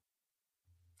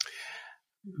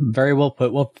 Very well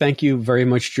put. Well, thank you very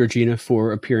much, Georgina,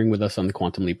 for appearing with us on the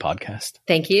Quantum Leap podcast.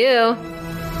 Thank you.